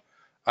program?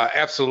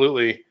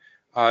 Absolutely.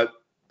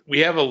 We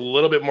have a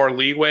little bit more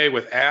leeway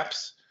with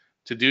apps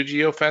to do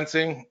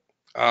geofencing.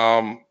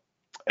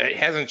 It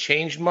hasn't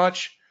changed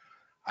much.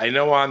 I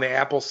know on the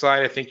Apple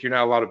side, I think you're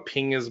not allowed to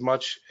ping as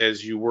much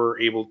as you were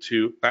able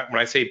to.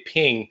 When I say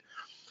ping,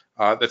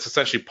 that's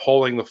essentially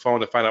polling the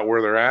phone to find out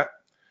where they're at.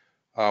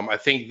 I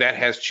think that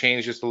has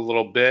changed just a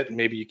little bit.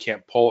 Maybe you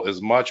can't poll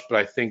as much, but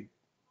I think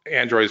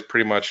Android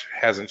pretty much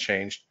hasn't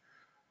changed.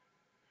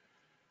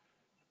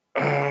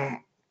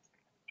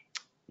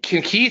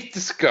 Can Keith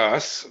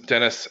discuss,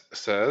 Dennis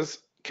says,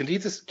 can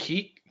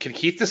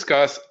Keith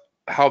discuss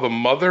how the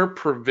Mother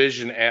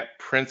Provision app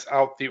prints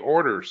out the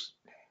orders?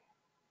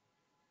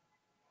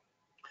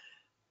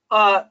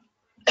 So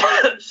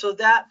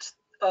that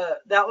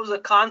was a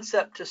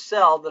concept to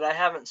sell that I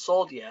haven't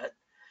sold yet.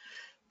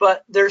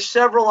 But there's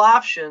several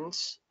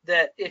options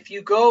that if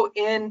you go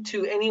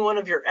into any one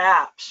of your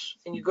apps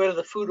and you go to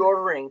the food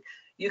ordering,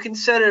 you can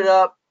set it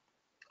up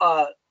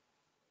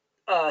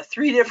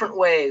 3 different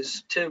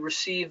ways to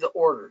receive the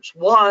orders.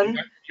 One,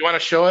 You want to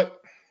show it?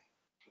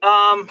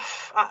 I'm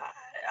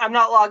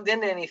not logged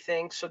into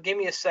anything, so give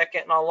me a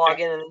second and I'll log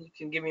in, and then you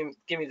can give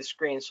me the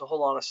screen. So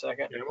hold on a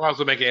second. Yeah, we'll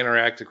also make it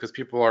interactive because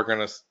people are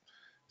going to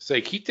say,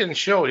 Keith didn't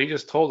show it. He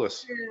just told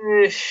us.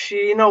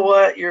 You know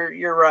what?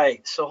 You're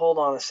right. So hold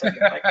on a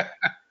second. I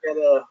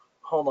gotta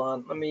hold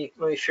on. Let me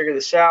figure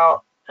this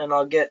out, and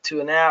I'll get to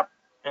an app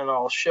and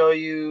I'll show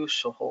you.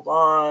 So hold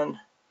on.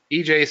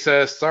 EJ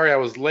says, sorry I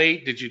was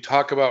late. Did you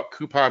talk about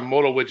coupon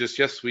modal widgets?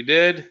 Yes, we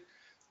did.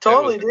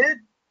 Totally did.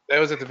 That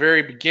was at the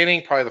very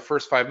beginning, probably the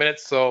first 5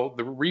 minutes. So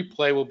the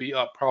replay will be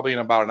up probably in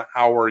about an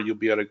hour. You'll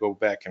be able to go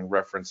back and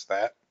reference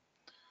that.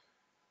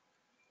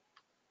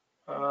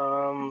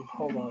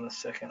 Hold on a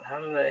second.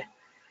 How did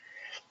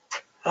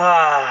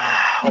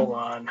I? Hold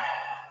on.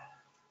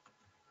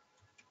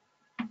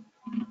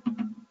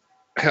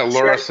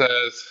 Laura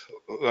says,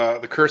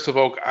 The Curse of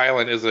Oak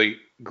Island is a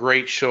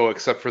great show,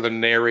 except for the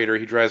narrator.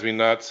 He drives me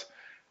nuts.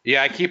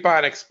 Yeah, I keep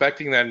on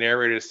expecting that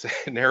narrator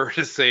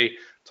to say,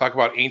 talk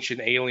about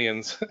ancient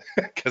aliens,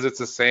 because it's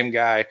the same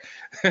guy.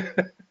 How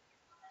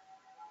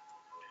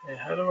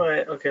do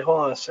I? Okay,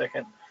 hold on a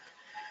second.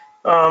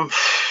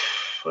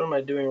 What am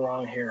I doing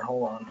wrong here?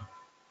 Hold on.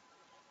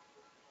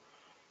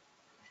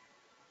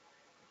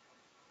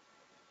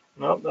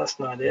 Nope, that's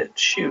not it.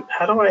 Shoot,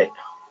 how do I?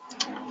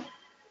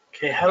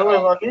 Okay, how do I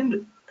log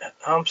in?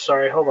 I'm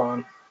sorry, hold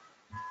on.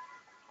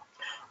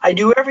 I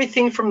do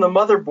everything from the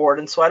motherboard,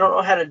 and so I don't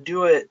know how to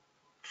do it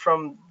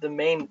from the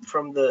main,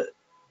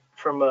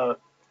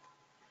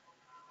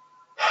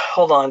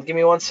 hold on, give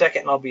me 1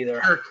 second and I'll be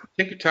there. Sure,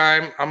 take your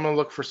time. I'm going to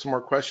look for some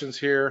more questions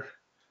here.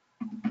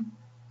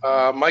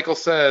 Michael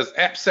says,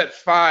 AppSet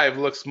 5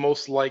 looks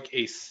most like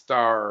a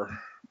star.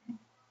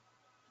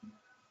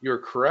 You're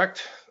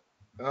correct.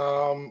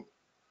 Yeah,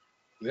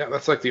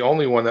 that's like the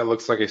only one that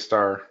looks like a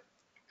star.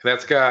 And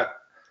that's got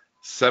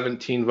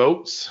 17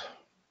 votes.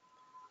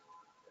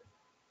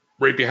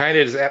 Right behind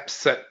it is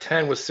AppSet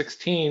 10 with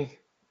 16.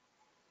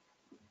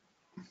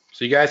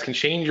 So you guys can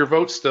change your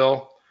votes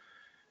still.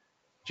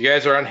 If you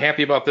guys are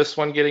unhappy about this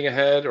one getting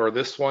ahead or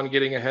this one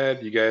getting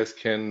ahead, you guys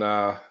can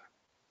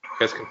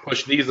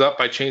push these up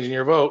by changing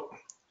your vote.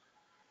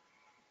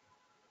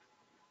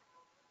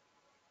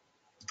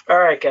 All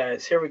right,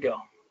 guys, here we go.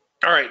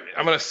 All right,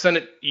 I'm going to send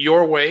it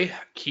your way,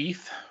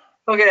 Keith.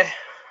 Okay.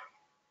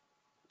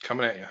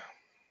 Coming at you.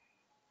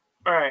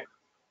 All right.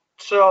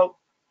 So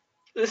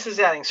this is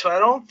adding. So I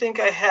don't think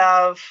I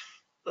have,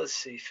 let's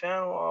see,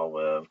 Fanwall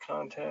Web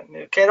Content.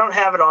 Okay, I don't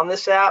have it on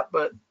this app,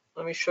 but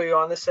let me show you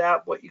on this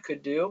app what you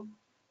could do.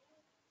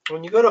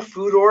 When you go to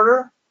food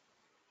order,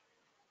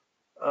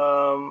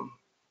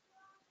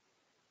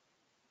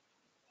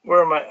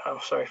 where am I? Oh,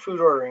 sorry,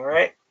 food ordering,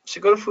 right? So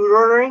go to food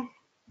ordering.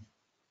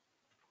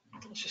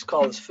 Let's just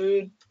call this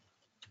food.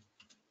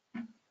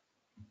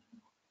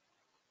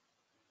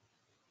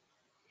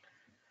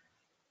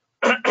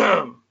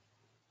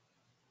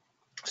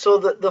 So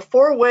the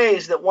 4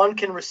 ways that one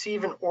can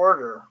receive an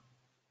order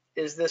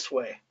is this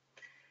way.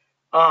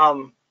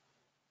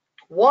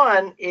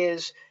 One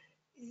is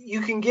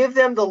you can give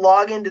them the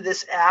login to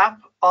this app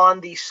on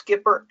the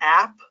Skipper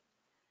app,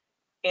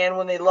 and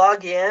when they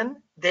log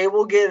in, they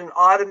will get an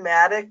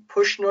automatic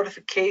push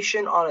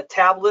notification on a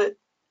tablet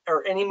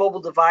or any mobile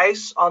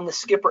device on the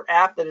Skipper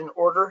app that an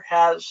order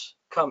has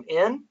come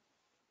in,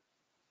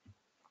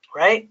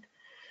 right?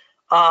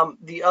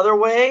 The other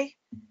way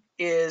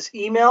is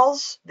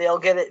emails. They'll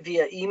get it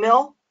via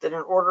email that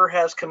an order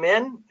has come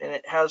in, and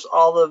it has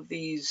all of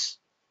these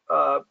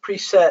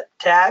preset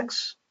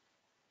tags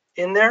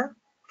in there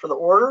for the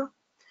order.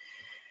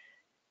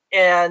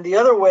 And the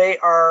other way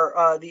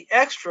are the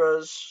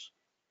extras,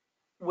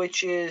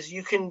 which is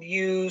you can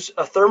use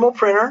a thermal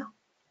printer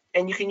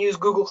and you can use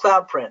Google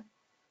Cloud Print.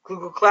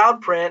 Google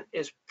Cloud Print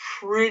is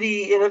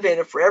pretty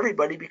innovative for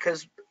everybody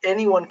because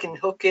anyone can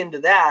hook into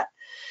that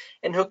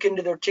and hook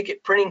into their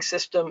ticket printing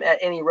system at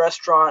any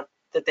restaurant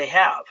that they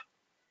have.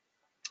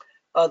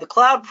 The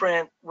Cloud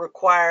Print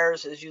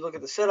requires, as you look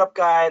at the setup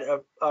guide,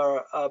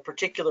 a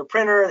particular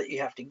printer that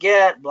you have to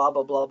get, blah,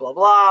 blah, blah, blah,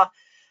 blah.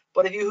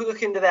 But if you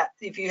hook into that,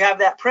 if you have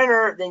that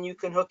printer, then you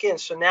can hook in.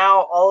 So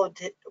now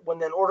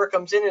when an order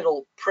comes in,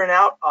 it'll print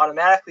out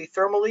automatically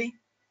thermally.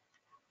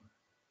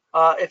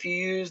 If you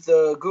use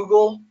the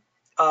Google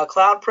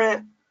Cloud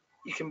Print,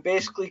 you can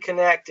basically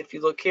connect, if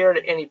you look here,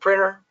 to any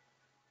printer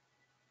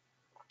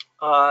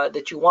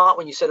that you want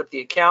when you set up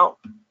the account.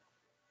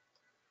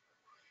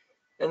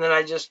 And then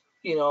I just,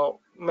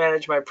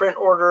 manage my print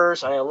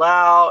orders. I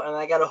allow, and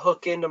I got to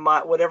hook into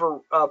my whatever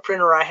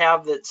printer I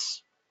have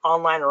that's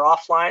online or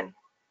offline.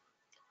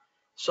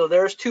 So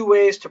there's 2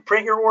 ways to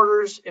print your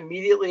orders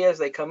immediately as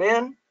they come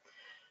in.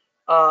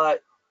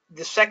 The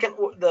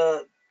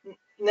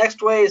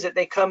next way is that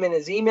they come in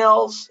as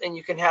emails, and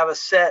you can have a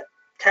set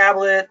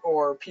tablet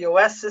or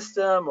POS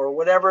system or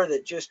whatever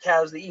that just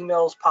has the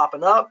emails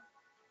popping up.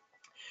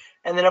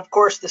 And then, of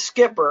course, the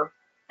Skipper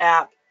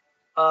app,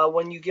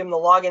 when you give them the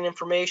login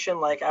information,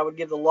 like I would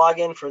give the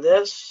login for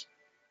this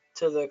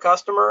to the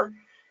customer,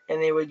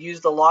 and they would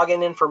use the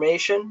login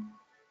information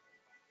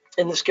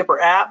in the Skipper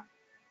app.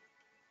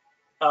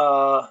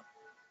 Well,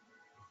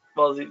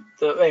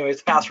 anyways,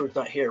 the password's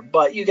not here,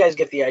 but you guys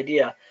get the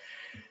idea.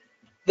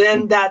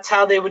 Then that's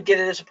how they would get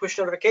it as a push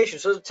notification.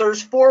 So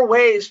there's 4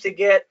 ways to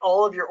get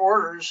all of your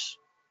orders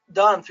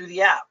done through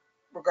the app,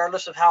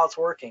 regardless of how it's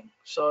working.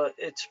 So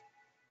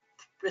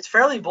it's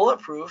fairly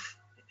bulletproof,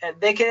 and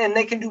they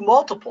can do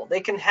multiple.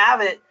 They can have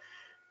it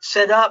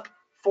set up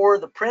for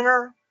the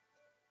printer,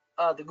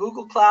 the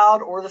Google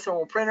Cloud, or the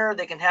thermal printer.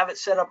 They can have it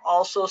set up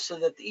also so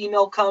that the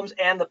email comes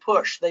and the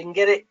push. They can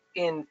get it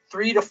in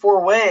 3 to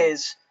 4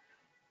 ways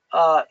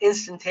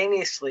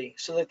instantaneously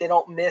so that they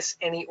don't miss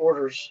any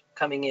orders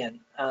coming in.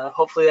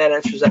 Hopefully that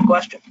answers that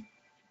question.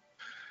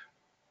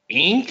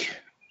 Ink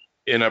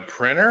in a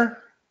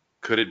printer?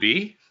 Could it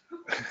be?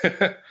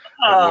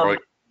 Laura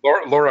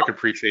could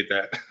appreciate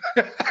that.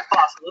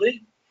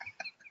 Possibly.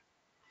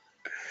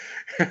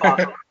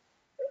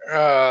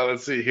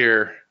 Let's see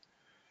here.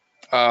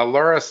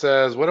 Laura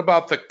says, what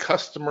about the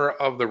customer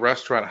of the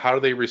restaurant? How do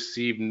they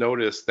receive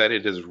notice that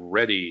it is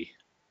ready?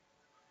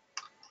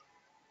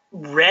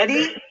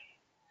 Ready?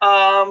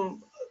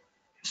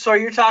 So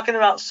you're talking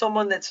about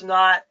someone that's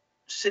not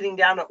sitting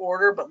down to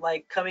order, but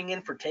like coming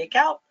in for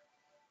takeout?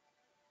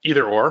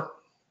 Either or.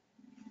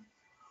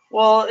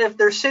 Well, if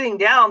they're sitting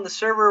down, the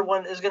server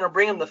is going to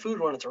bring them the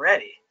food when it's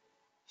ready.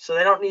 So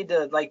they don't need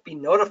to like be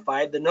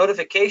notified. The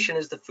notification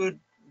is the food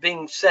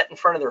being set in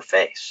front of their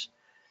face.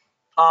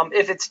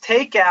 If it's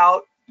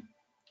takeout,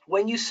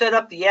 when you set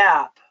up the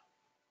app,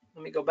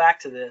 let me go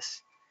back to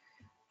this.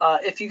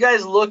 If you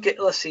guys look at,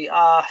 let's see,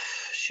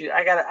 shoot,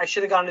 I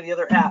should have gone to the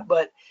other app,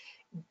 but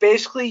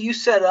basically you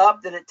set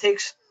up that it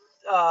takes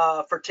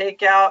for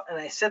takeout, and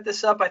I set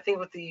this up, I think,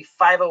 with the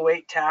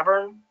 508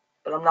 Tavern,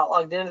 but I'm not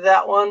logged into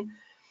that one,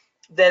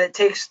 that it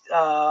takes, see,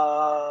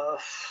 I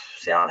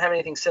don't have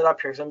anything set up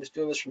here because I'm just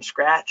doing this from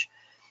scratch,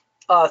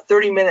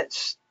 30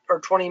 minutes or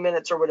 20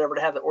 minutes or whatever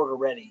to have the order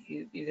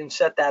ready. You can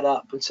set that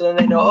up. And so then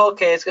they know,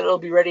 okay, it'll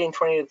be ready in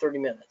 20 to 30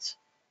 minutes.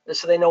 And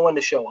so they know when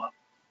to show up.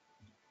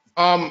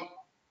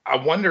 I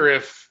wonder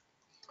if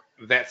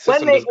that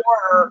system when they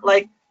order,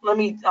 like,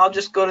 I'll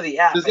just go to the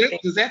app.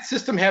 Does that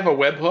system have a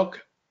webhook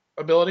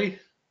ability?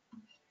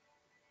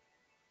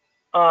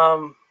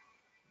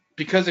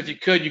 Because if you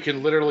could, you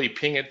can literally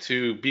ping it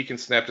to Beacon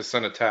Snap to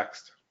send a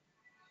text.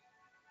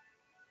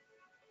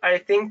 I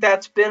think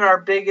that's been our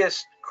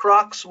biggest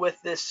crux with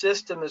this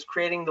system, is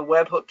creating the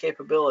webhook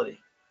capability.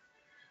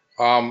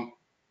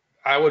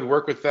 I would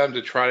work with them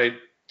to try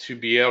to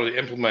be able to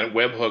implement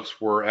webhooks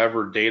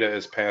wherever data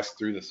is passed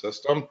through the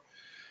system.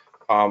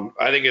 I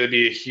think it'd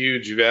be a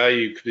huge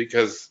value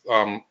because,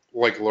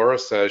 like Laura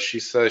says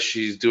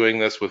she's doing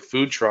this with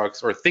food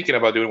trucks, or thinking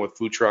about doing it with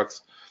food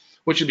trucks,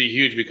 which would be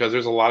huge because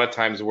there's a lot of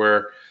times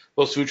where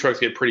those food trucks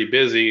get pretty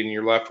busy and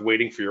you're left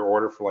waiting for your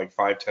order for like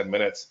 5-10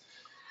 minutes.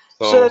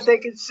 So that they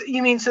could,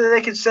 you mean so that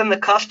they could send the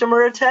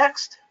customer a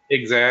text?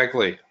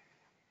 Exactly.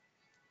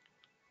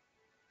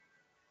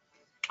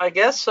 I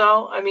guess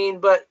so. I mean,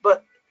 but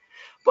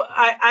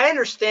I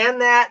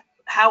understand that.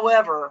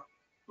 However,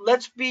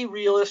 let's be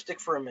realistic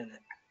for a minute.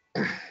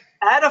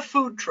 At a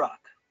food truck,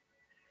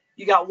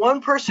 you got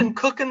one person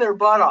cooking their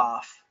butt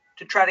off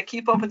to try to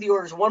keep up with the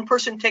orders, one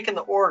person taking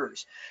the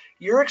orders.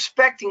 You're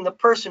expecting the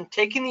person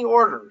taking the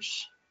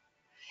orders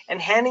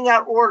and handing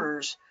out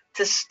orders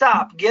to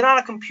stop, get on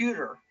a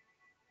computer,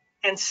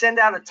 and send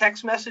out a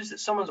text message that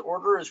someone's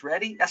order is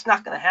ready? That's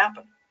not going to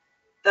happen.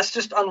 That's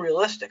just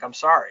unrealistic. I'm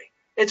sorry.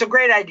 It's a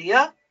great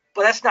idea,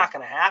 but that's not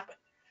going to happen.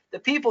 The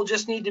people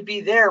just need to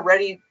be there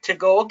ready to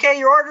go, okay,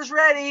 your order's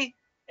ready,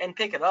 and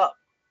pick it up.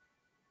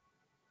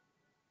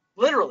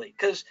 Literally,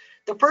 because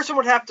the person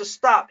would have to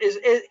stop.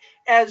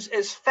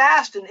 As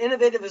fast and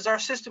innovative as our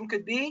system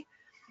could be,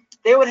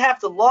 they would have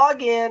to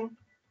log in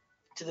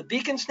to the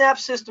Beacon Snap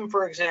system,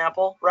 for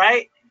example,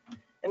 right?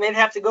 And they'd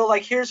have to go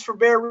like, here's for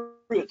Bear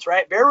Roots,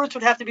 right? Bear Roots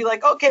would have to be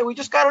like, okay, we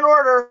just got an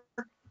order.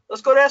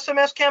 Let's go to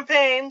SMS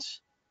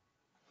campaigns,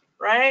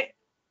 right?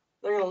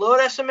 They're going to load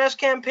SMS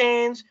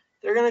campaigns.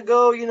 They're going to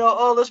go,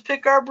 oh, let's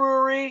pick our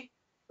brewery,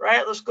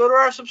 right? Let's go to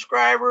our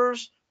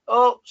subscribers.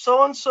 Oh,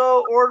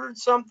 so-and-so ordered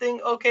something.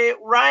 Okay,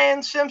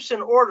 Ryan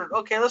Simpson ordered.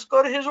 Okay, let's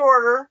go to his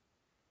order.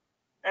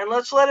 And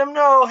let's let him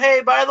know,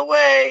 hey, by the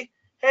way,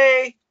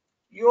 hey,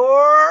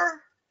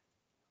 your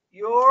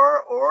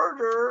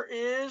order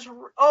is,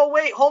 oh,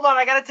 wait, hold on.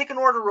 I got to take an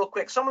order real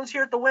quick. Someone's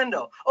here at the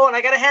window. Oh, and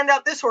I got to hand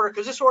out this order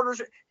because this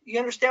order's, you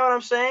understand what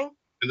I'm saying?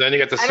 And then you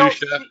got the sous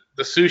chef.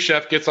 The sous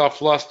chef gets all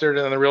flustered,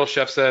 and then the real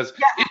chef says,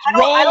 it's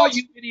raw,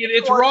 you idiot,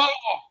 it's raw.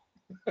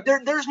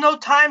 There's no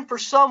time for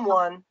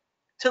someone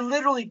to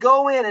literally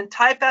go in and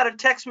type out a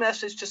text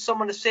message to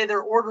someone to say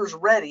their order's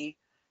ready,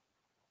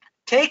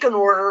 take an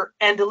order,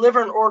 and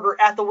deliver an order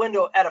at the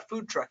window at a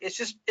food truck. It's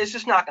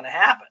just not going to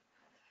happen.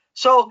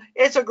 So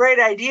it's a great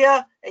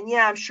idea, and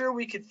yeah, I'm sure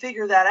we could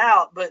figure that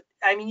out. But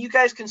I mean, you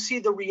guys can see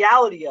the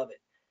reality of it.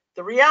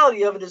 The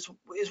reality of it is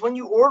when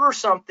you order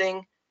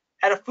something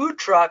at a food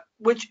truck,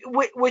 which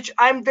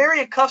I'm very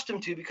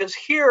accustomed to, because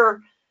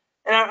here,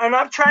 and I'm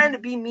not trying to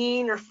be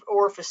mean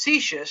or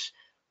facetious,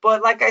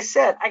 But like I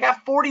said, I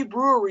got 40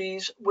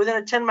 breweries within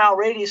a 10-mile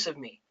radius of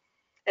me,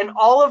 and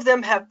all of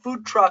them have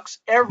food trucks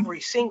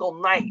every single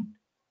night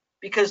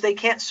because they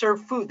can't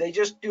serve food. They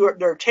just do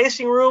their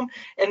tasting room,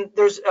 and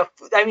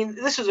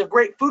this is a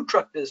great food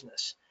truck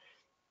business.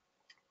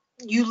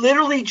 You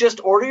literally just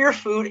order your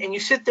food and you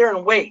sit there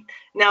and wait.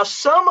 Now,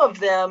 some of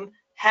them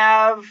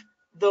have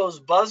those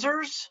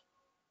buzzers,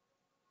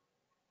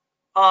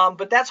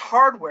 but that's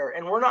hardware,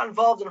 and we're not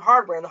involved in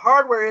hardware. And the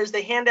hardware is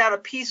they hand out a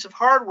piece of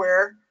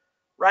hardware,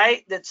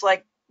 right, that's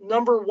like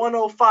number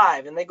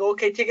 105, and they go,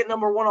 okay, ticket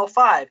number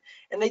 105,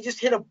 and they just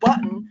hit a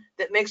button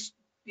that makes,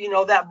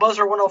 that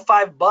buzzer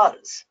 105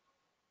 buzz.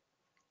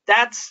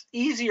 That's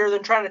easier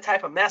than trying to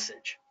type a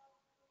message.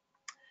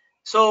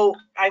 So,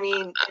 and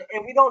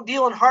we don't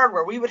deal in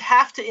hardware. We would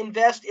have to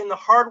invest in the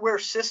hardware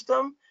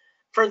system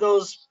for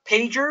those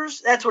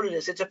pagers. That's what it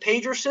is. It's a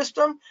pager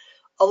system.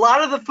 A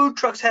lot of the food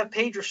trucks have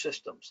pager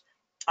systems.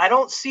 I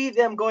don't see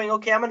them going,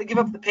 okay, I'm going to give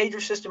up the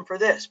pager system for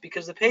this,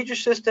 because the pager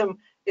system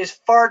is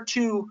far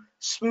too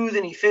smooth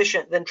and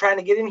efficient than trying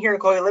to get in here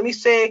and go, let me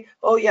say,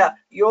 oh yeah,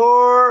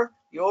 your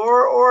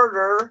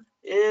order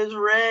is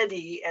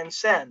ready, and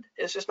send.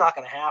 It's just not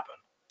going to happen.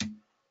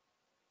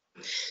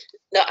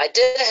 Now, I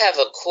did have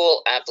a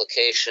cool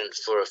application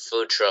for a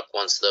food truck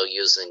once, though,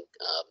 using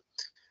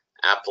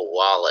Apple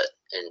Wallet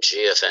and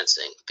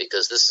geofencing,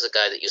 because this is a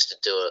guy that used to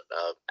do it,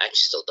 actually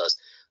still does,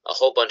 a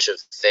whole bunch of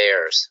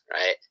fairs,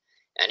 right?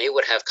 And he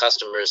would have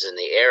customers in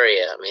the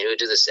area. He would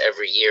do this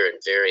every year in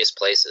various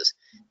places.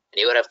 And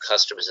he would have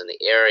customers in the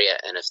area,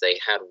 and if they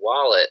had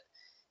Wallet,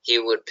 he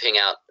would ping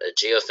out a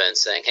geofence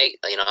saying, hey,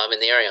 I'm in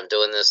the area, I'm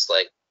doing this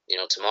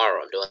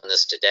tomorrow, I'm doing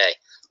this today.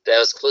 That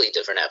was a completely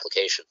different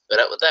application, but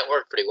that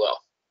worked pretty well.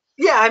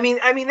 Yeah,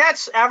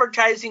 that's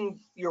advertising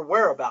your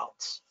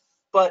whereabouts,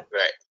 but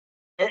right,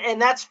 and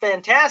that's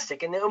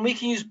fantastic, and we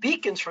can use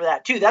beacons for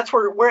that too. That's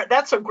where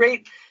that's a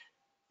great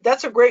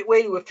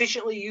way to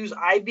efficiently use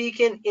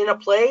iBeacon in a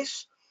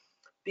place,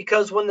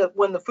 because when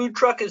the food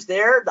truck is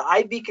there, the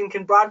iBeacon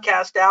can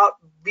broadcast out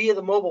via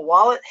the mobile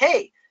wallet.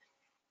 Hey,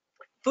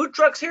 food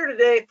truck's here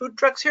today. Food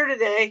truck's here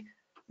today.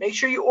 Make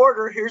sure you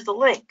order. Here's the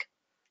link.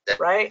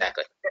 Right?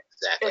 Exactly.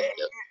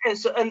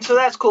 Yep. And so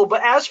that's cool.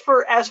 But as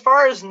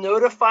far as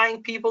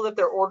notifying people that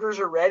their orders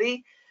are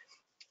ready,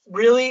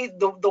 really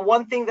the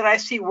one thing that I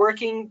see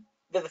working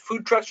that the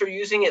food trucks are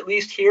using, at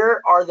least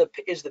here,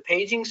 is the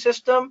paging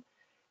system,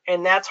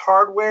 and that's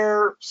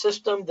hardware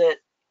system that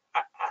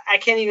I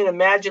can't even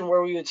imagine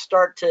where we would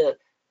start to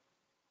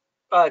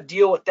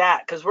deal with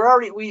that, because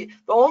the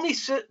only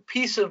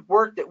piece of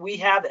work that we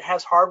have that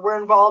has hardware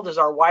involved is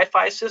our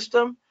Wi-Fi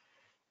system.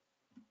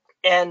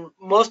 And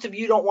most of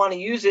you don't want to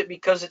use it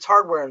because it's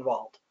hardware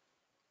involved.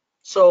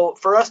 So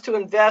for us to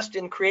invest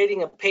in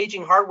creating a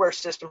paging hardware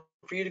system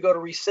for you to go to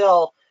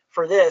resell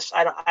for this,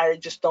 I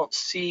just don't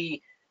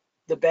see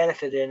the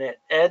benefit in it.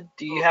 Ed,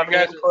 do you have any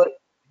input?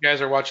 You guys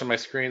are watching my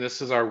screen.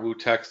 This is our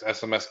WooText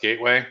SMS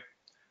gateway.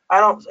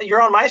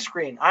 You're on my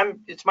screen.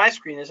 It's my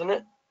screen, isn't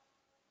it?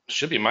 It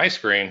should be my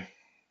screen.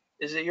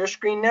 Is it your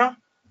screen now?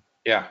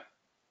 Yeah.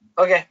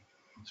 Okay.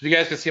 So if you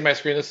guys can see my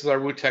screen, this is our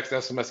WooText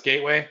SMS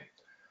gateway.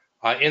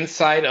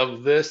 Inside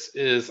of this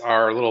is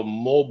our little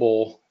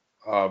mobile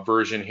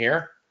version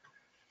here.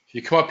 If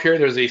you come up here,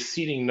 there's a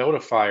seating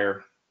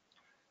notifier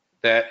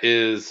that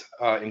is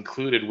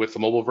included with the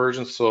mobile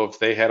version. So if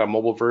they had a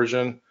mobile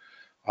version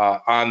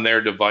on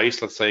their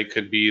device, let's say it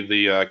could be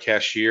the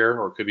cashier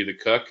or it could be the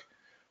cook,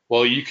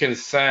 well, you can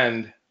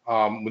send,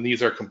 when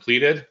these are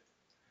completed,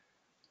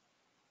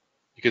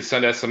 you can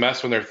send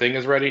SMS when their thing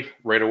is ready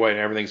right away, and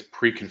everything's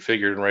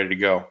pre-configured and ready to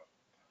go.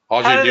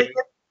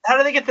 How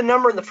do they get the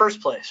number in the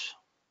first place?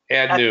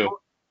 Add new.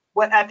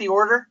 At the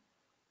order?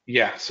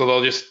 Yeah, so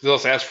they'll just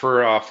ask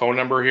for a phone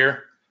number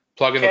here,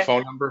 plug in the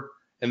phone number,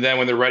 and then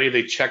when they're ready,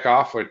 they check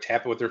off or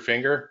tap it with their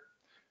finger.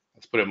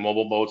 Let's put it in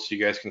mobile mode so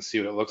you guys can see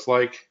what it looks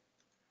like.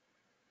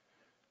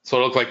 So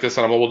it'll look like this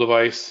on a mobile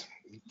device.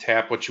 You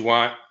tap what you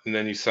want, and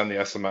then you send the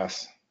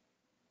SMS.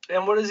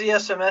 And what does the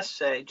SMS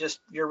say? Just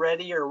you're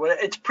ready, or what?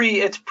 It's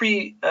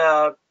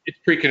pre-configured.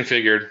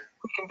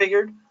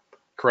 Pre-configured?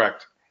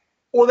 Correct.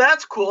 Well,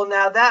 that's cool.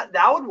 Now that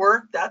would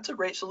work. That's a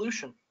great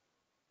solution.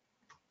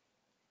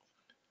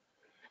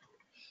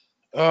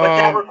 But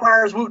that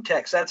requires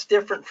WooText. That's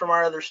different from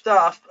our other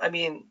stuff.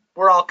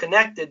 We're all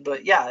connected,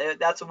 but yeah,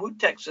 that's a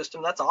WooText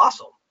system. That's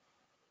awesome.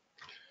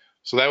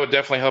 So that would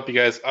definitely help you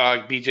guys.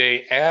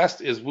 BJ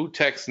asked, is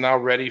WooText now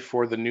ready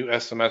for the new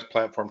SMS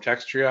platform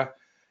Textria?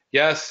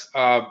 Yes,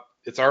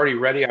 it's already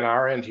ready on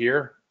our end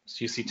here.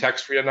 So you see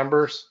Textria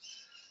numbers.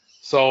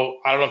 So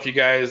I don't know if you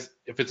guys,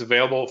 if it's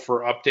available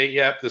for update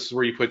yet. This is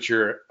where you put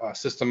your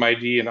system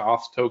ID and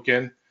auth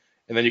token,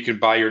 and then you can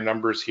buy your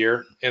numbers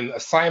here. And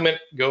assignment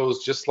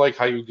goes just like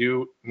how you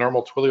do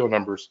normal Twilio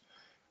numbers.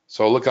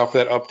 So look out for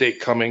that update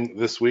coming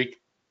this week.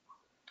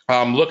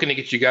 I'm looking to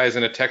get you guys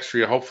into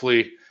Textria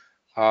hopefully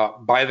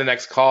by the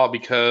next call,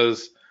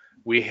 because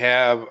we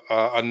have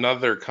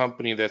another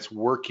company that's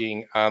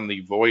working on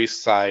the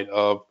voice side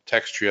of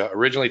Textria.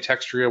 Originally,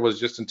 Textria was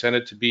just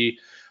intended to be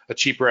a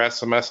cheaper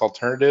SMS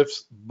alternative,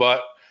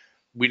 but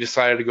we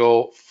decided to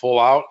go full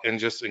out and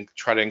just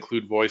try to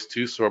include voice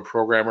too. So our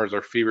programmers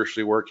are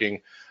feverishly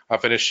working on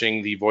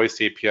finishing the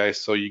voice API.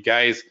 So you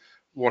guys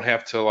won't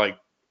have to, like,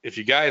 if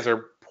you guys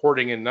are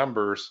porting in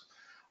numbers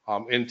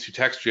into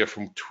Textria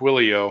from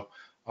Twilio,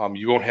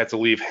 you won't have to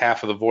leave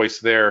half of the voice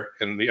there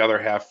and the other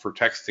half for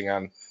texting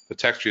on the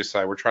Textria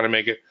side. We're trying to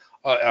make it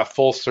a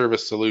full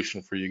service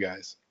solution for you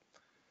guys.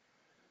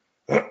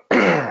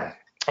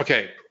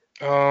 Okay.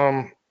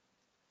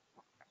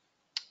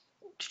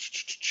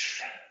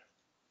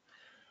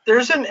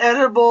 There's an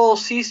editable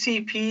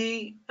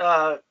CCP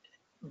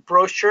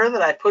brochure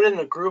that I put in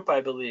the group,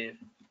 I believe.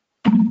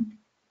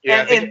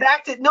 Yeah, And in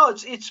fact,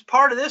 it's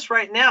part of this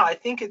right now. I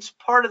think it's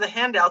part of the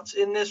handouts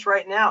in this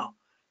right now.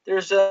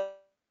 There's a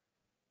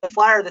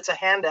flyer that's a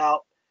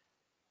handout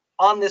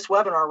on this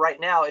webinar right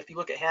now. If you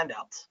look at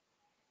handouts,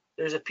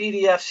 there's a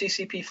PDF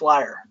CCP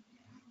flyer.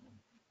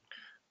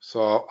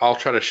 So I'll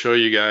try to show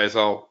you guys.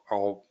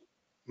 I'll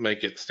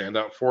make it stand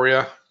out for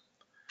you.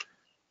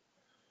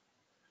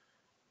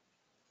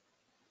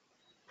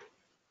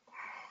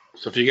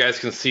 So if you guys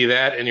can see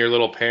that in your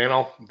little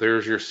panel,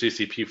 there's your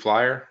CCP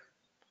flyer.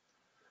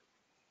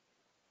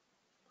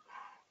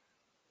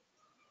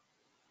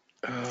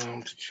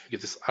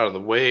 Get this out of the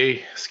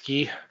way,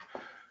 Ski.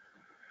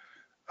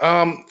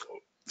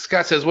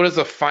 Scott says, what is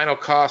the final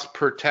cost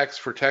per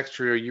text for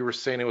Textria? You were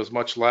saying it was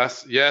much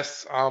less.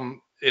 Yes,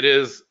 it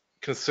is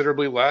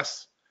considerably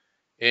less.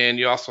 And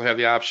you also have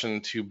the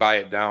option to buy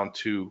it down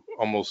to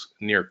almost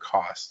near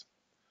cost.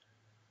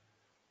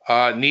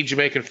 Need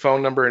Jamaican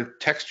phone number in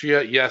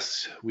Textria?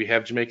 Yes, we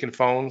have Jamaican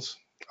phones,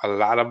 a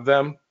lot of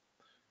them.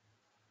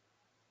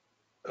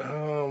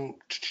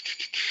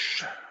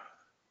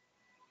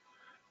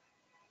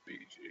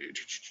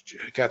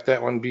 Got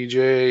that one,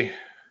 BJ.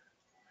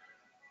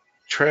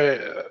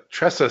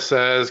 Tressa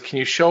says, can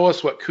you show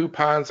us what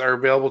coupons are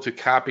available to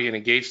copy in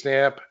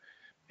EngageSnap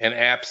and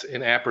apps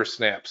in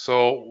ApperSnap?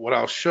 So what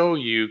I'll show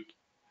you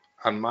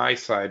on my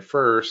side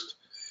first,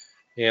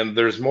 and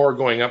there's more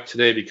going up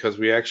today because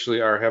we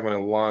actually are having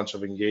a launch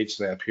of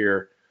EngageSnap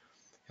here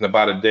in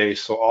about a day.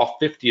 So all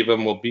 50 of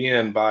them will be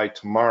in by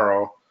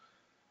tomorrow.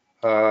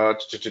 So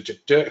you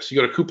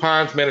go to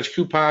coupons, manage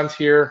coupons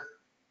here.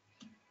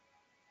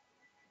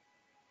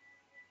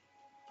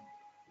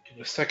 Give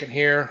it a second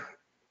here.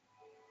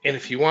 And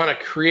if you want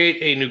to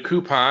create a new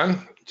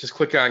coupon, just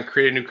click on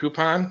create a new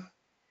coupon,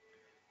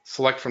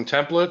 select from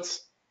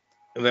templates,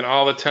 and then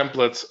all the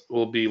templates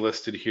will be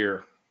listed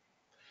here.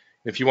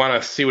 If you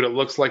want to see what it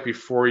looks like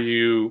before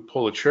you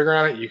pull the trigger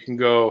on it, you can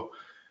go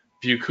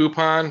view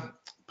coupon,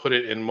 put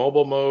it in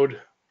mobile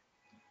mode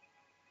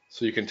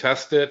so you can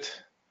test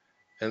it.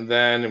 And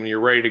then when you're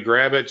ready to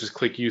grab it, just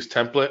click use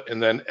template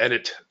and then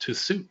edit to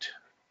suit.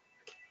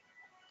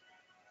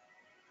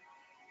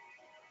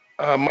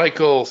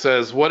 Michael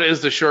says, what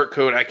is the short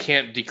code? I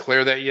can't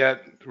declare that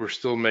yet. We're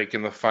still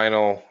making the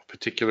final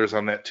particulars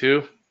on that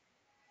too.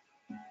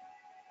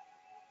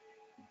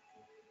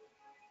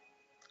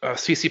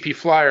 CCP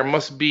flyer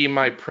must be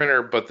my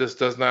printer, but this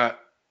does not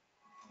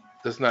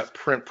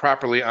print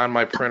properly on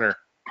my printer.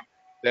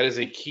 That is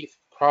a Keith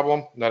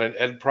problem, not an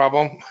Ed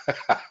problem.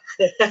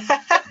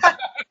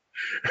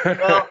 Well,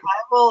 I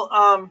will.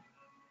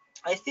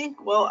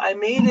 I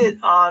made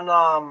it on.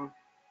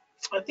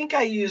 I think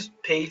I used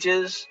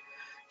Pages,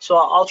 so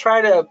I'll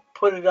try to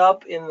put it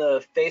up in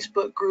the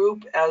Facebook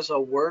group as a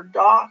Word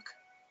doc,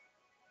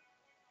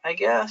 I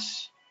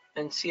guess,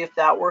 and see if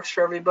that works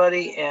for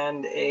everybody.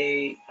 And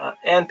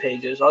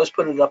Pages. I'll just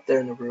put it up there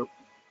in the group.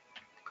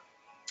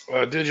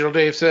 Digital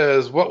Dave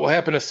says, what will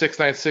happen to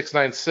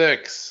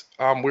 69696?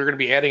 We're going to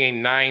be adding a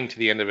 9 to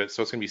the end of it,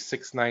 so it's going to be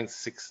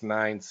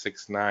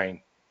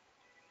 696969.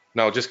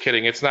 No, just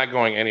kidding. It's not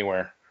going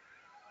anywhere.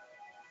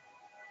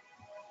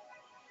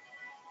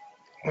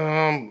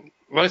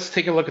 Let's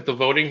take a look at the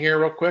voting here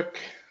real quick.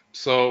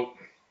 So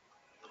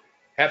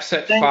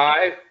AppSet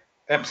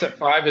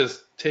 5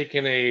 is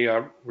taking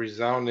a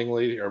resounding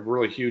lead, a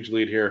really huge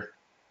lead here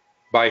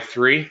by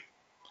 3.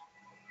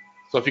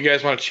 So if you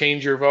guys want to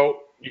change your vote,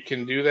 you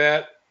can do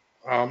that.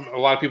 A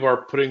lot of people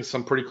are putting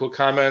some pretty cool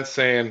comments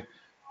saying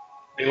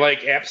they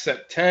like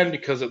AppSet 10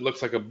 because it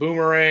looks like a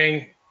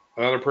boomerang.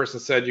 Another person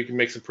said you can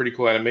make some pretty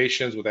cool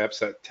animations with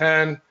AppSet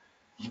 10.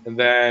 And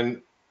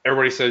then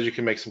everybody says you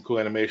can make some cool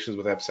animations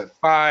with AppSet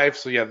 5.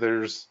 So yeah,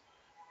 there's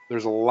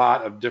a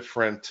lot of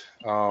different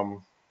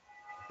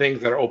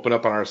things that are open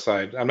up on our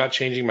side. I'm not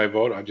changing my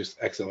vote. I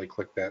just accidentally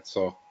clicked that.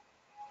 So at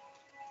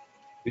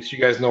least you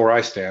guys know where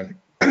I stand.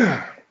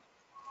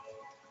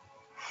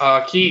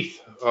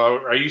 Keith,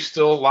 are you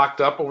still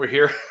locked up over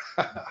here?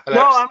 No,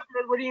 I'm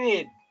good. What do you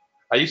need?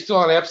 Are you still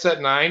on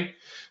AppSet 9?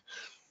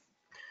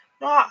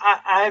 No,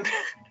 I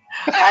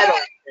don't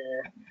care.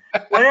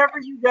 Whatever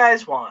you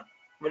guys want.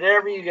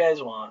 Whatever you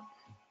guys want.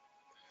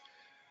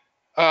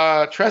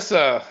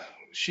 Tressa,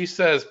 she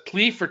says,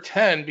 plea for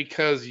 10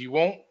 because you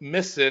won't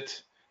miss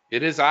it.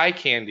 It is eye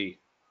candy.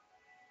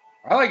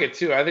 I like it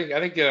too. I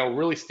think it'll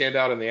really stand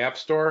out in the App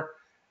Store.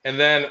 And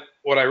then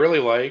what I really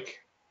like,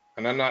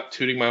 and I'm not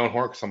tooting my own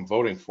horn because I'm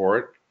voting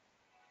for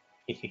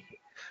it,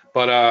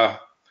 But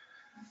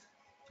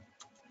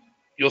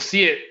you'll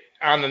see it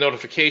on the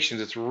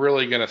notifications. It's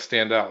really going to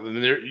stand out.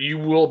 And you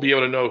will be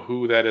able to know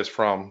who that is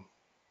from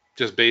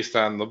just based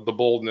on the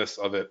boldness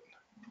of it.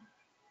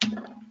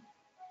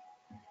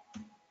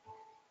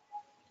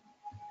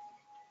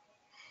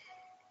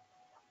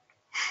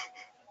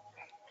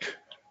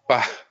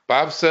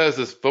 Bob says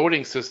this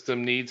voting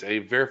system needs a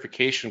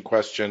verification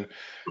question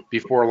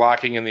before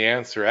locking in the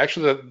answer.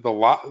 Actually,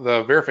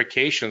 the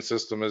verification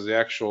system is the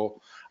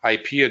actual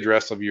IP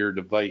address of your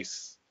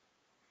device.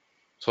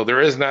 So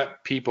there is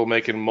not people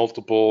making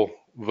multiple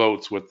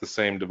votes with the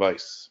same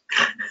device.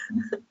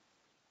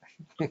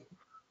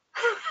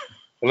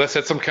 Unless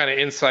that's some kind of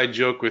inside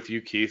joke with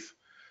you, Keith.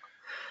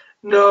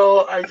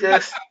 No,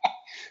 I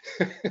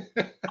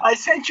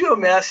sent you a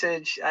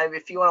message.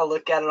 If you want to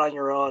look at it on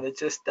your own,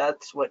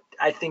 that's what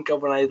I think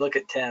of when I look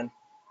at 10.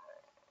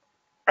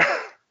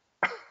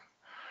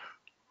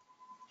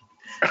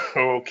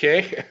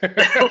 Okay.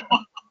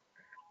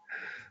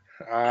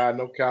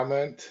 No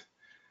comment.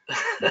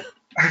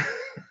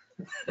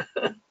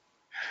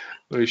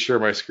 Let me share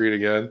my screen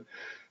again.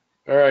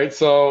 All right,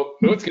 so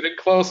let's get it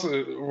close.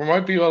 We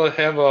might be able to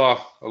have a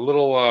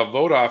little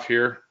vote off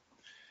here.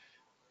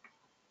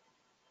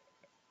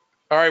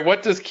 All right,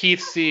 what does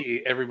Keith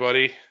see,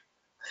 everybody?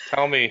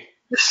 Tell me.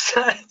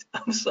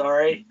 I'm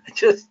sorry.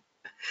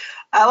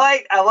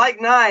 I like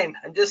 9.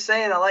 I'm just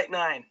saying I like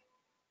 9.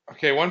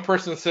 Okay, one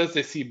person says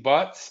they see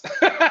butts.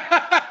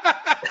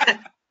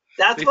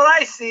 That's what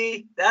I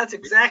see. That's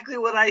exactly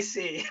what I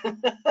see.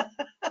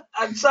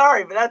 I'm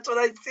sorry, but that's what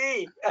I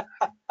see.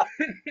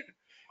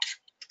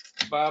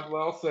 Bob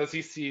Well says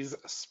he sees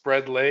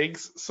spread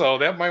legs, so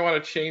that might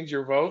want to change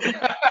your vote.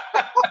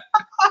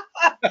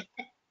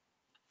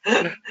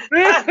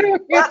 That's what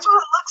it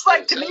looks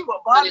like to me.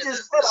 What Bob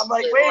just said. I'm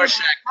like, wait,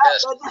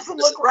 that doesn't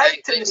look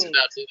right to me.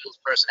 About people's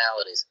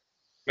personalities.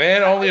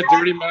 Man, only a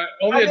dirty mind.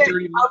 Only a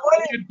dirty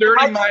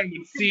mind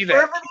would see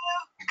that.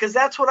 Because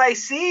that's what I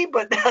see,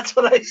 but that's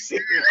what I see.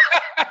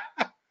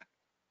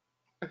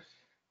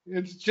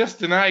 It's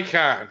just an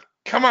icon.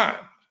 Come on.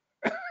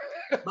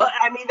 But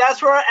I mean,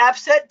 that's where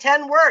AppSet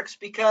 10 works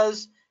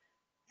because,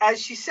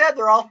 as she said,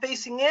 they're all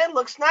facing in.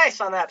 Looks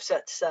nice on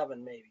AppSet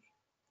 7, maybe.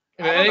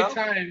 And at any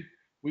time,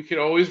 we could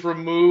always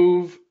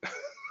remove,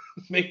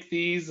 make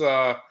these.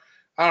 I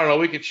don't know.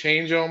 We could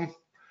change them.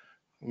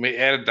 Maybe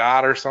add a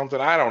dot or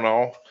something. I don't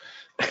know.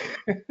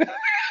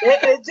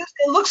 It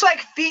looks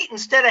like feet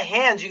instead of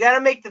hands. You got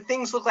to make the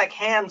things look like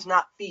hands,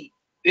 not feet.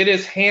 It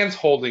is hands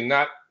holding,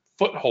 not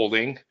foot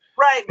holding.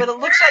 Right, but it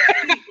looks like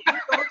feet. It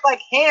used to look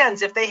like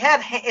hands. If they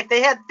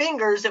had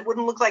fingers, it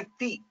wouldn't look like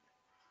feet.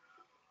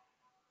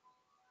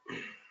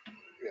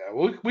 Yeah,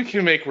 we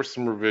can make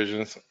some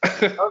revisions.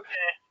 Okay.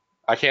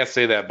 I can't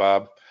say that,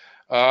 Bob.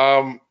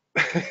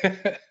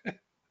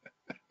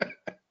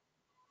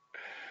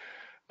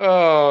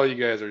 Oh, you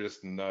guys are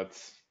just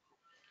nuts.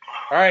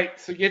 All right,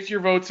 so get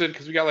your votes in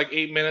because we got like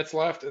 8 minutes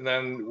left, and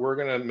then we're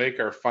going to make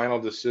our final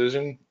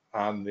decision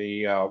on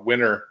the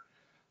winner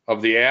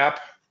of the app.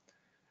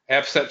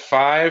 AppSet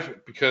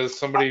 5, because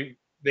somebody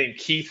named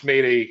Keith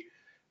made a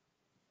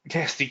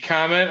nasty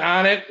comment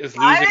on it, is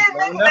losing. I didn't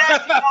make a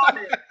nasty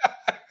comment.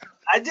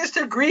 I just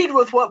agreed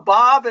with what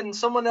Bob and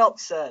someone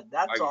else said.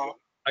 That's all.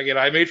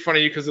 I made fun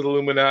of you because of the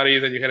Illuminati,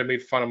 then you had to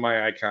make fun of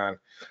my icon.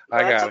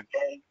 I got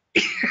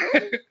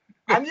it.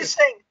 I'm just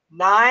saying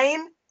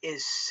 9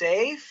 is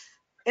safe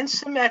and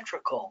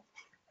symmetrical.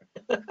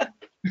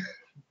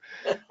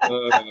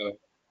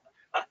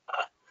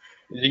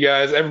 You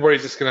guys,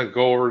 everybody's just gonna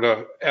go over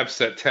to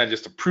AppSet 10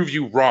 just to prove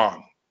you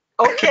wrong.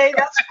 Okay,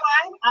 that's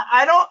fine.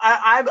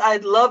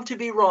 I'd love to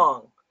be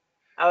wrong.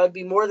 I would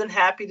be more than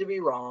happy to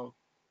be wrong.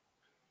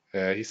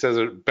 Yeah, he says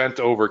it bent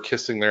over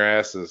kissing their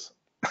asses.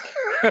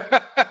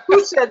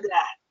 Who said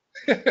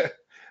that?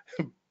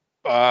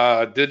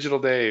 Digital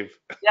Dave.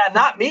 Yeah,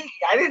 not me.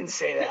 I didn't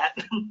say that.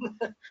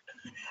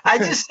 I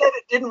just said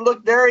it didn't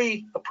look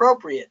very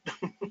appropriate.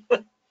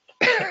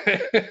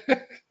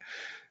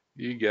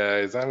 You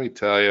guys, let me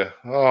tell you.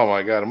 Oh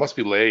my God, it must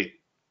be late.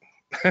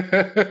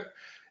 You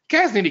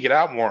guys need to get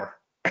out more.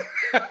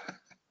 All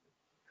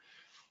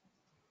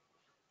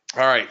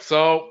right,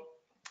 so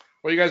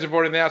while you guys are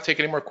voting now, take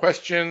any more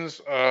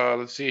questions.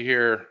 Let's see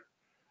here.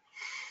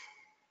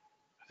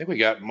 I think we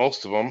got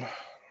most of them.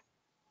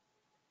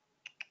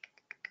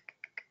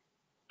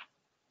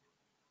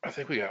 I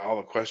think we got all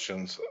the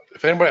questions.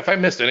 If I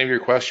missed any of your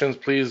questions,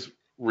 please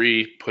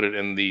put it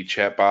in the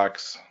chat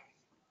box.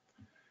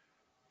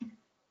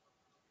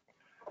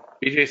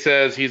 BJ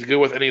says he's good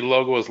with any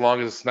logo as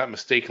long as it's not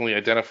mistakenly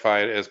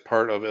identified as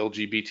part of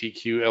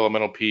LGBTQ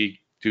Elemental P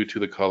due to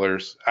the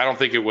colors. I don't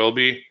think it will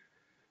be.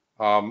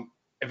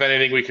 If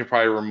anything, we could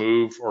probably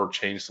remove or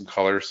change some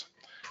colors.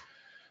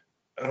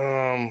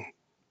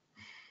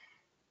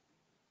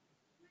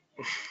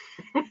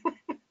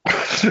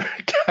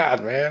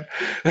 God, man.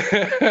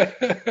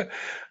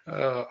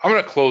 I'm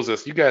gonna close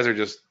this. You guys are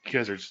just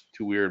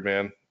too weird,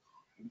 man.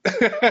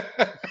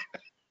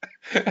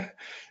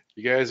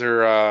 You guys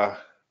are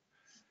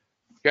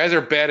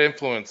bad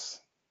influence.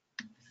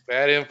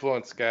 Bad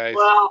influence, guys.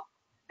 Well,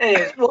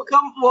 anyways,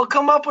 we'll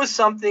come up with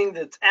something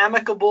that's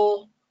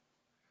amicable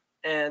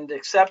and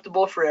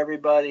acceptable for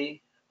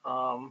everybody.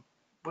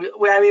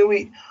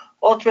 We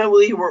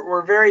ultimately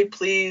we're very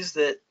pleased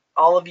that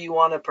all of you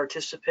want to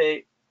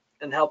participate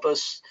and help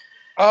us.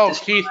 Oh,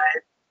 Keith,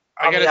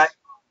 I on the gotta.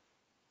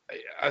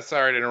 I'm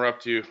sorry to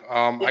interrupt you.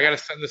 I gotta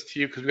send this to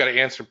you because we gotta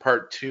answer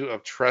part 2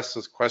 of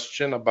Tressa's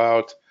question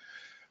about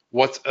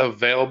what's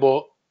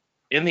available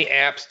in the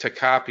apps to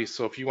copy.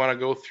 So if you want to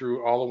go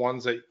through all the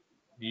ones that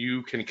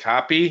you can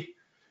copy,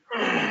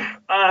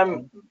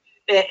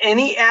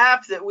 Any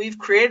app that we've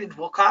created,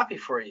 we'll copy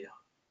for you.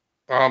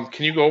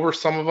 can you go over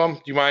some of them?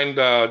 Do you mind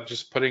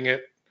just putting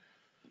it,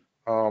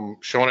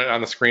 showing it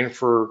on the screen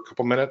for a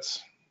couple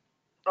minutes?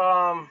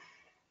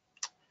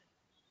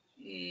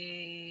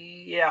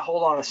 Yeah,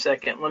 hold on a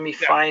second. Let me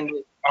Yeah. find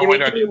it.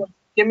 Oh,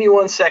 Give me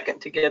 1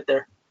 second to get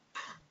there.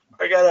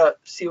 I gotta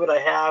see what I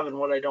have and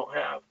what I don't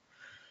have.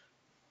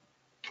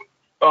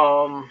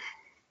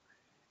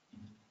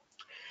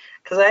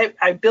 Because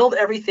I build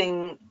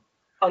everything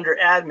under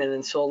admin,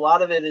 and so a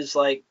lot of it is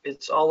like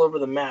it's all over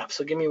the map.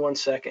 So give me 1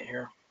 second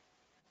here.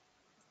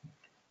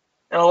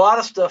 And a lot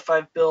of stuff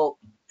I've built.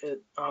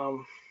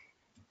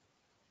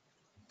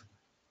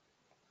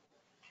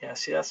 Yeah,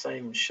 see, that's not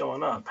even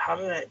showing up. How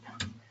did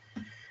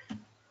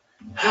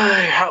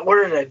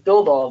where did I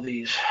build all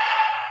these?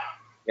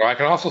 well, I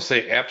can also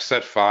say app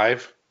set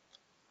 5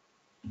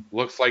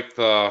 looks like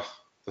the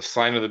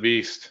sign of the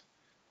beast,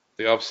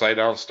 the upside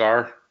down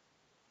star.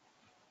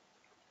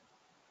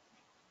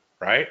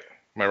 Right?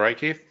 Am I right,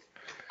 Keith?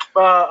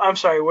 I'm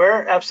sorry,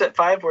 where? App set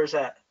 5, where's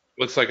that?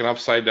 Looks like an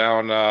upside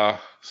down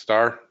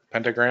star,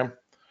 pentagram.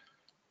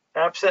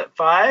 App set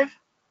 5?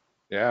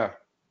 Yeah.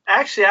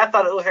 Actually, I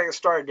thought it looked like a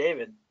Star of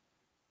David.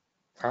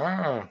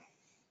 Ah.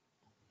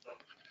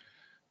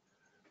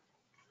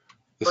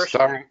 First-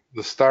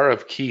 The star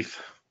of Keith.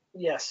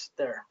 Yes,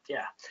 there.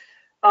 Yeah.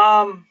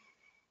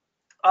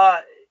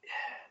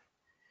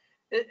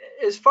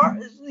 As far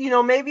as,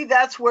 maybe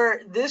that's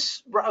where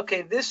this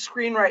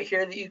screen right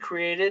here that you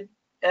created,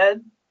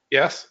 Ed,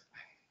 Yes.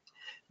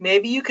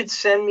 maybe you could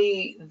send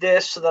me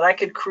this so that I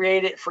could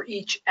create it for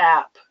each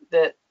app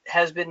that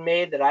has been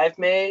made that I've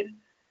made.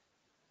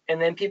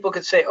 And then people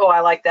could say, oh,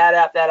 I like that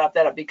app, that app,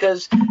 that app.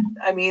 Because,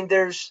 I mean,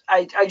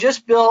 I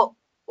just built,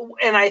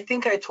 and I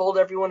think I told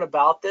everyone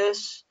about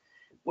this,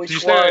 which Did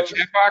you send it in a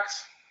chat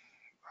box?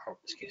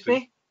 Excuse me?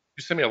 Did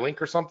you send me a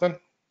link or something?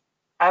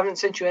 I haven't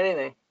sent you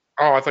anything.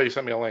 Oh, I thought you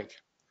sent me a link.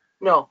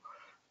 No,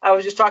 I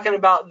was just talking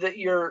about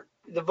the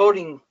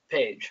voting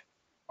page.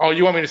 Oh,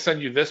 you want me to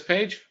send you this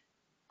page?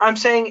 I'm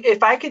saying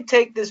if I could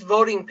take this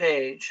voting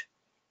page,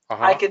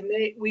 I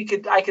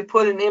could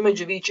put an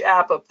image of each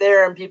app up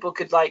there, and people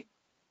could like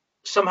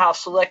somehow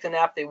select an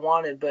app they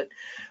wanted. But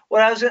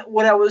what I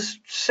was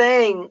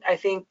saying, I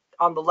think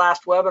on the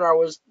last webinar,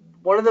 was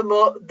one of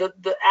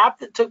the app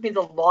that took me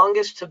the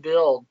longest to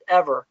build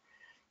ever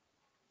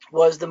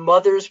was the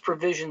Mother's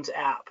Provisions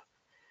app.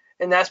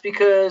 And that's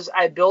because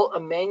I built a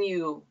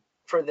menu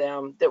for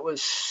them that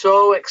was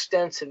so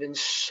extensive and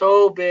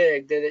so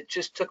big that it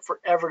just took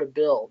forever to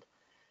build.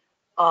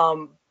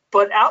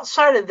 But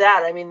outside of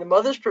that, I mean, the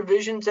Mother's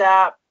Provisions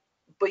app,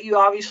 but you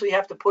obviously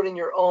have to put in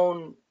your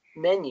own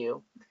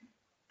menu.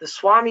 The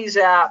Swami's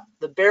app,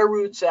 the Bare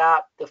Roots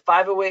app, the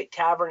 508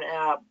 Tavern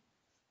app,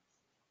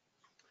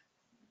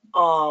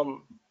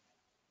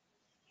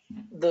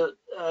 the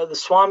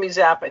Swami's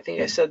app, I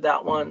think I said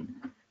that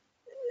one.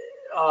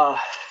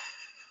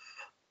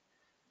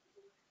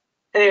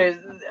 Anyways,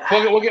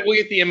 we'll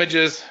get the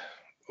images.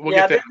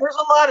 There's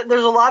a lot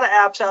of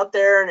apps out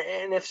there,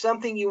 and if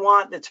something you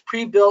want that's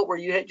pre-built where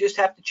you just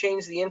have to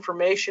change the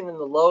information and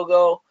the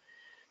logo,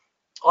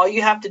 all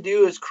you have to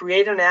do is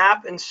create an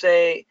app and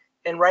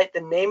write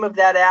the name of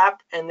that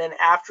app, and then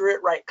after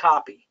it write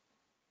copy,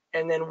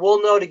 and then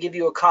we'll know to give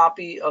you a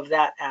copy of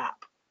that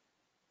app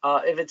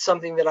if it's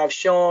something that I've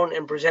shown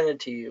and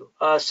presented to you.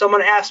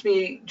 Someone asked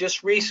me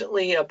just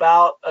recently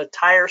about a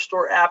tire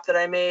store app that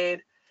I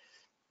made,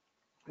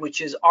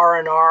 which is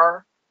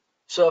R&R.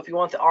 So if you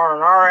want the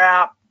R&R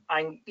app,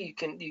 you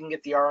can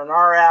get the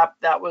R&R app.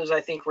 That was,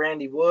 I think,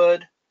 Randy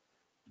Wood,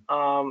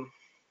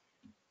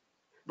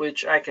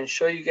 which I can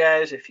show you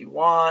guys if you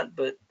want,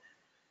 but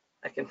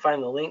I can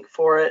find the link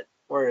for it.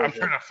 I'm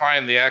trying to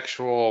find the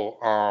actual.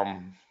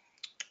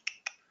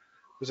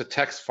 There's a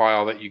text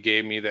file that you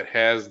gave me that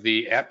has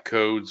the app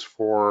codes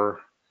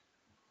for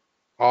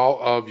all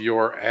of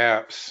your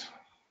apps.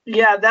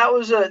 Yeah, that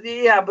was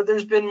but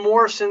there's been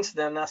more since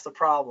then. That's the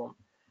problem.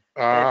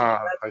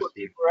 That's what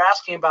people are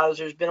asking about.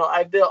 Is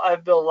I've built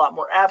a lot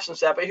more apps since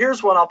that. But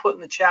here's one I'll put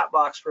in the chat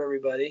box for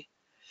everybody.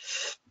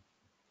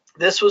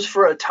 This was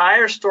for a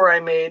tire store I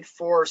made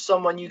for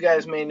someone you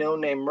guys may know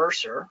named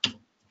Mercer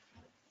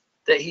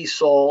that he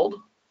sold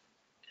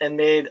and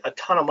made a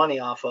ton of money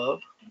off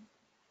of.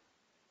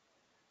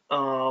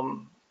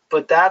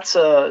 But that's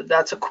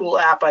a cool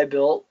app I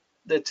built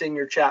that's in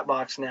your chat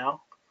box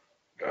now.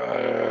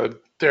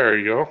 There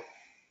you go.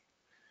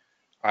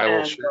 I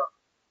will share.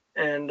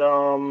 And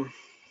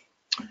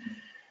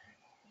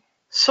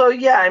So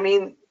yeah, I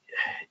mean,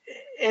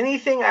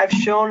 anything I've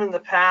shown in the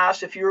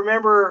past, if you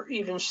remember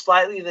even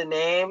slightly the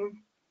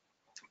name,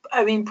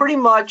 I mean, pretty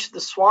much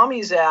the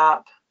Swami's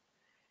app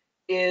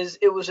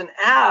it was an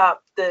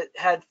app that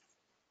had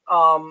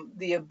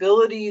the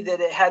ability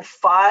that it had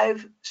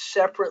 5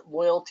 separate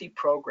loyalty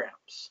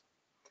programs.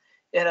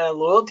 It had a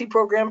loyalty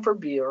program for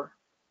beer,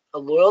 a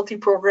loyalty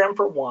program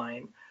for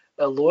wine,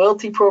 a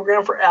loyalty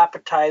program for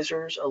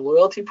appetizers, a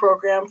loyalty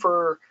program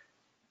for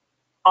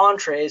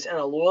entrees, and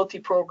a loyalty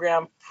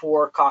program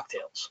for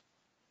cocktails.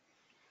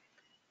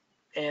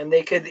 And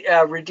they could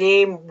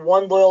redeem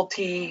 1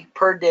 loyalty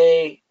per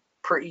day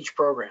per each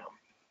program.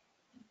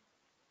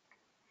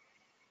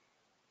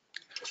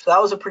 So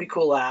that was a pretty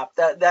cool app.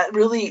 That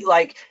really,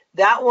 like,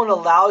 that one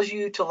allows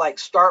you to like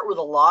start with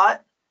a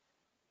lot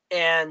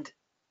and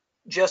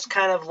just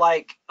kind of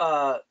like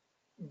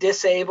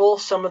disable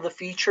some of the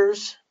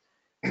features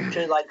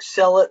to like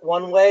sell it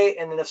one way,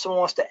 and then if someone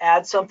wants to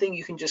add something,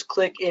 you can just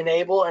click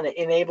enable, and it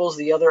enables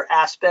the other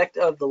aspect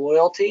of the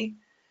loyalty,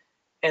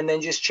 and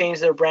then just change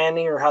their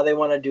branding or how they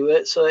want to do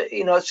it. So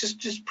it's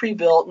just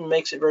pre-built and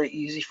makes it very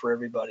easy for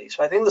everybody.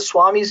 So I think the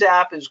Swami's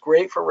app is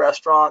great for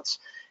restaurants.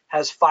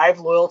 Has 5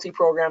 loyalty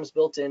programs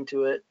built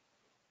into it.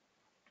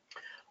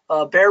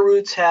 Bear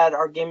Roots had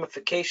our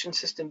gamification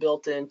system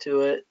built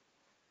into it.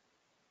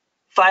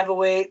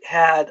 508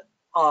 had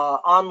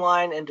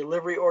online and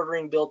delivery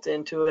ordering built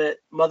into it.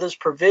 Mother's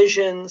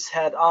Provisions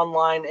had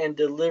online and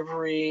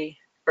delivery,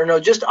 or no,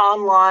 just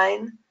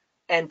online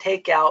and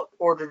takeout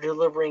order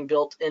delivering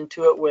built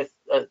into it with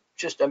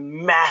just a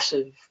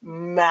massive,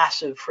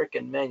 massive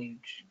freaking menu.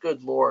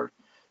 Good Lord.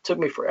 Took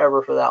me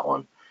forever for that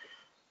one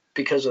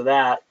because of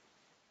that.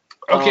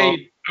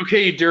 Okay,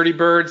 you dirty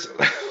birds.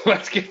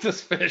 Let's get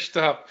this finished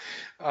up.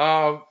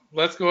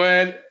 Let's go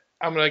ahead.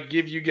 I'm going to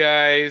give you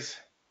guys,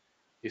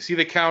 you see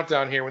the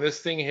countdown here. When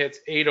this thing hits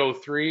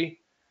 8:03,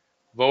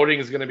 voting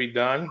is going to be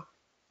done.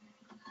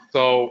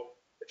 So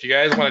if you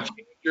guys want to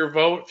change your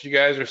vote, if you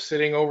guys are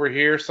sitting over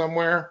here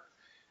somewhere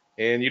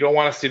and you don't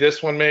want to see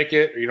this one make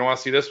it, or you don't want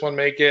to see this one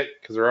make it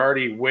because they're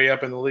already way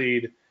up in the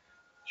lead,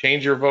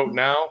 change your vote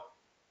now.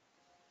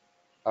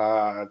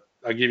 I'll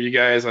give you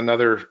guys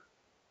another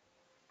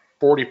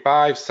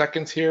 45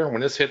 seconds here.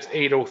 When this hits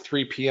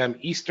 8:03 p.m.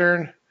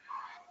 Eastern,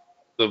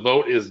 the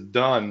vote is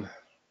done.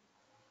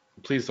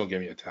 Please don't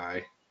give me a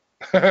tie.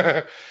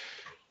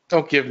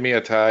 Don't give me a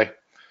tie.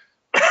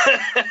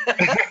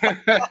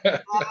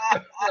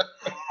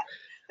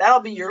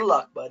 That'll be your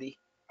luck, buddy.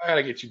 I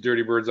gotta get you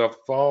dirty birds off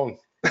the phone.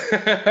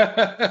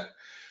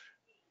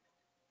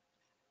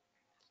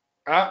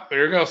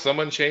 There you go.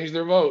 Someone changed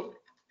their vote.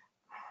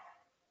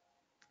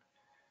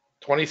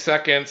 20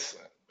 seconds,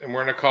 and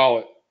we're gonna call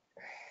it.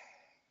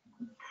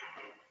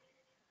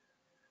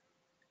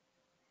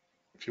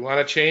 If you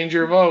want to change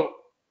your vote,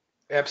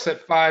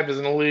 Epset 5 is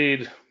in the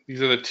lead.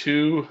 These are the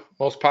 2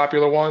 most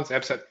popular ones.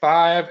 Epset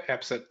 5,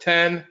 Epset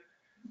 10.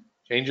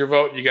 Change your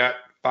vote. You got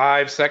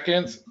 5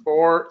 seconds.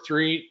 4,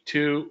 3,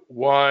 2,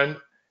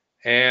 1,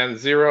 and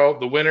 0.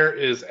 The winner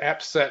is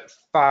Epset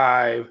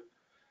 5.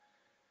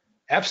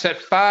 Epset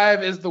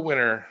 5 is the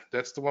winner.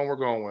 That's the one we're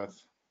going with.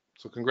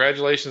 So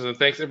congratulations and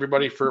thanks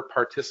everybody for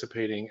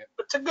participating.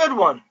 It's a good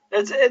one.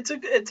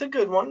 It's a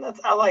good one.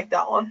 I like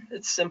that one.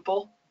 It's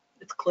simple.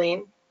 It's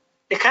clean.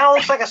 It kind of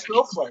looks like a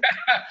snowflake.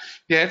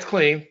 Yeah, it's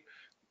clean.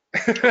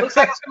 It looks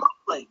like a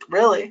snowflake,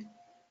 really.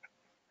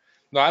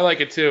 No, I like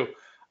it too.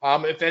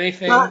 If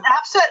anything,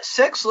 Epset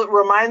 6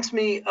 reminds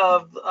me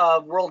of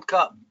World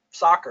Cup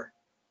soccer.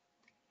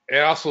 It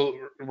also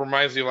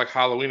reminds me of like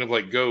Halloween, of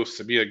like Ghosts.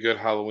 It'd be a good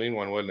Halloween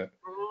one, wouldn't it?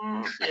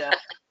 Yeah.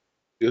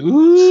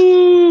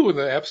 Ooh, when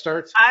the app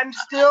starts. I'm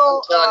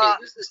still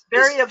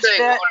very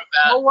upset.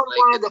 No one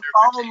wanted to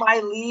follow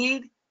my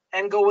lead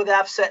and go with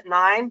Epset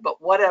 9,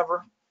 but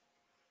whatever.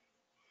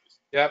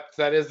 Yep,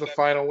 that is the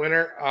final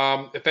winner.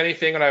 If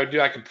anything, what I would do,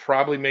 I could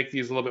probably make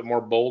these a little bit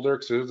more bolder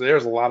because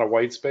there's a lot of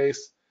white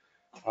space.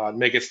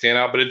 Make it stand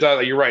out, but it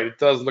does. You're right. It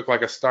does look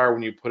like a star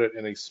when you put it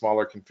in a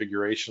smaller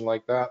configuration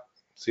like that.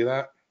 See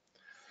that?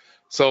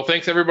 So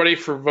thanks everybody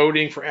for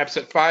voting for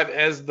Epset 5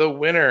 as the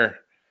winner.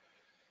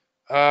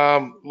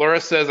 Laura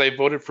says I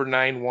voted for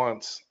 9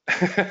 once.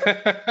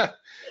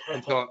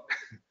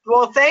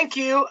 Well, thank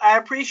you. I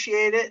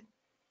appreciate it.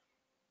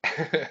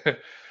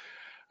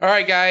 All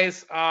right,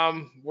 guys.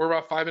 We're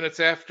about 5 minutes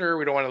after.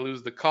 We don't want to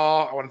lose the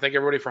call. I want to thank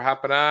everybody for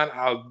hopping on.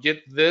 I'll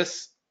get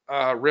this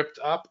ripped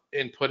up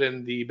and put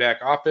in the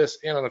back office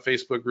and on the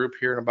Facebook group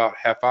here in about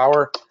half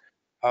hour.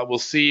 We'll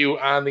see you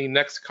on the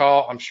next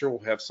call. I'm sure we'll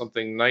have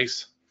something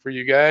nice for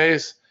you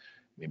guys.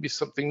 Maybe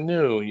something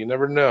new. You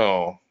never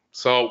know.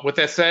 So with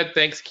that said,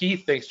 thanks,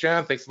 Keith. Thanks,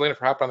 John. Thanks, Elena,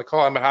 for hopping on the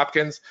call. I'm at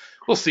Hopkins.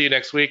 We'll see you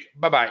next week.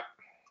 Bye-bye.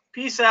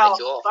 Peace out.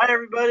 Bye,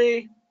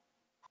 everybody.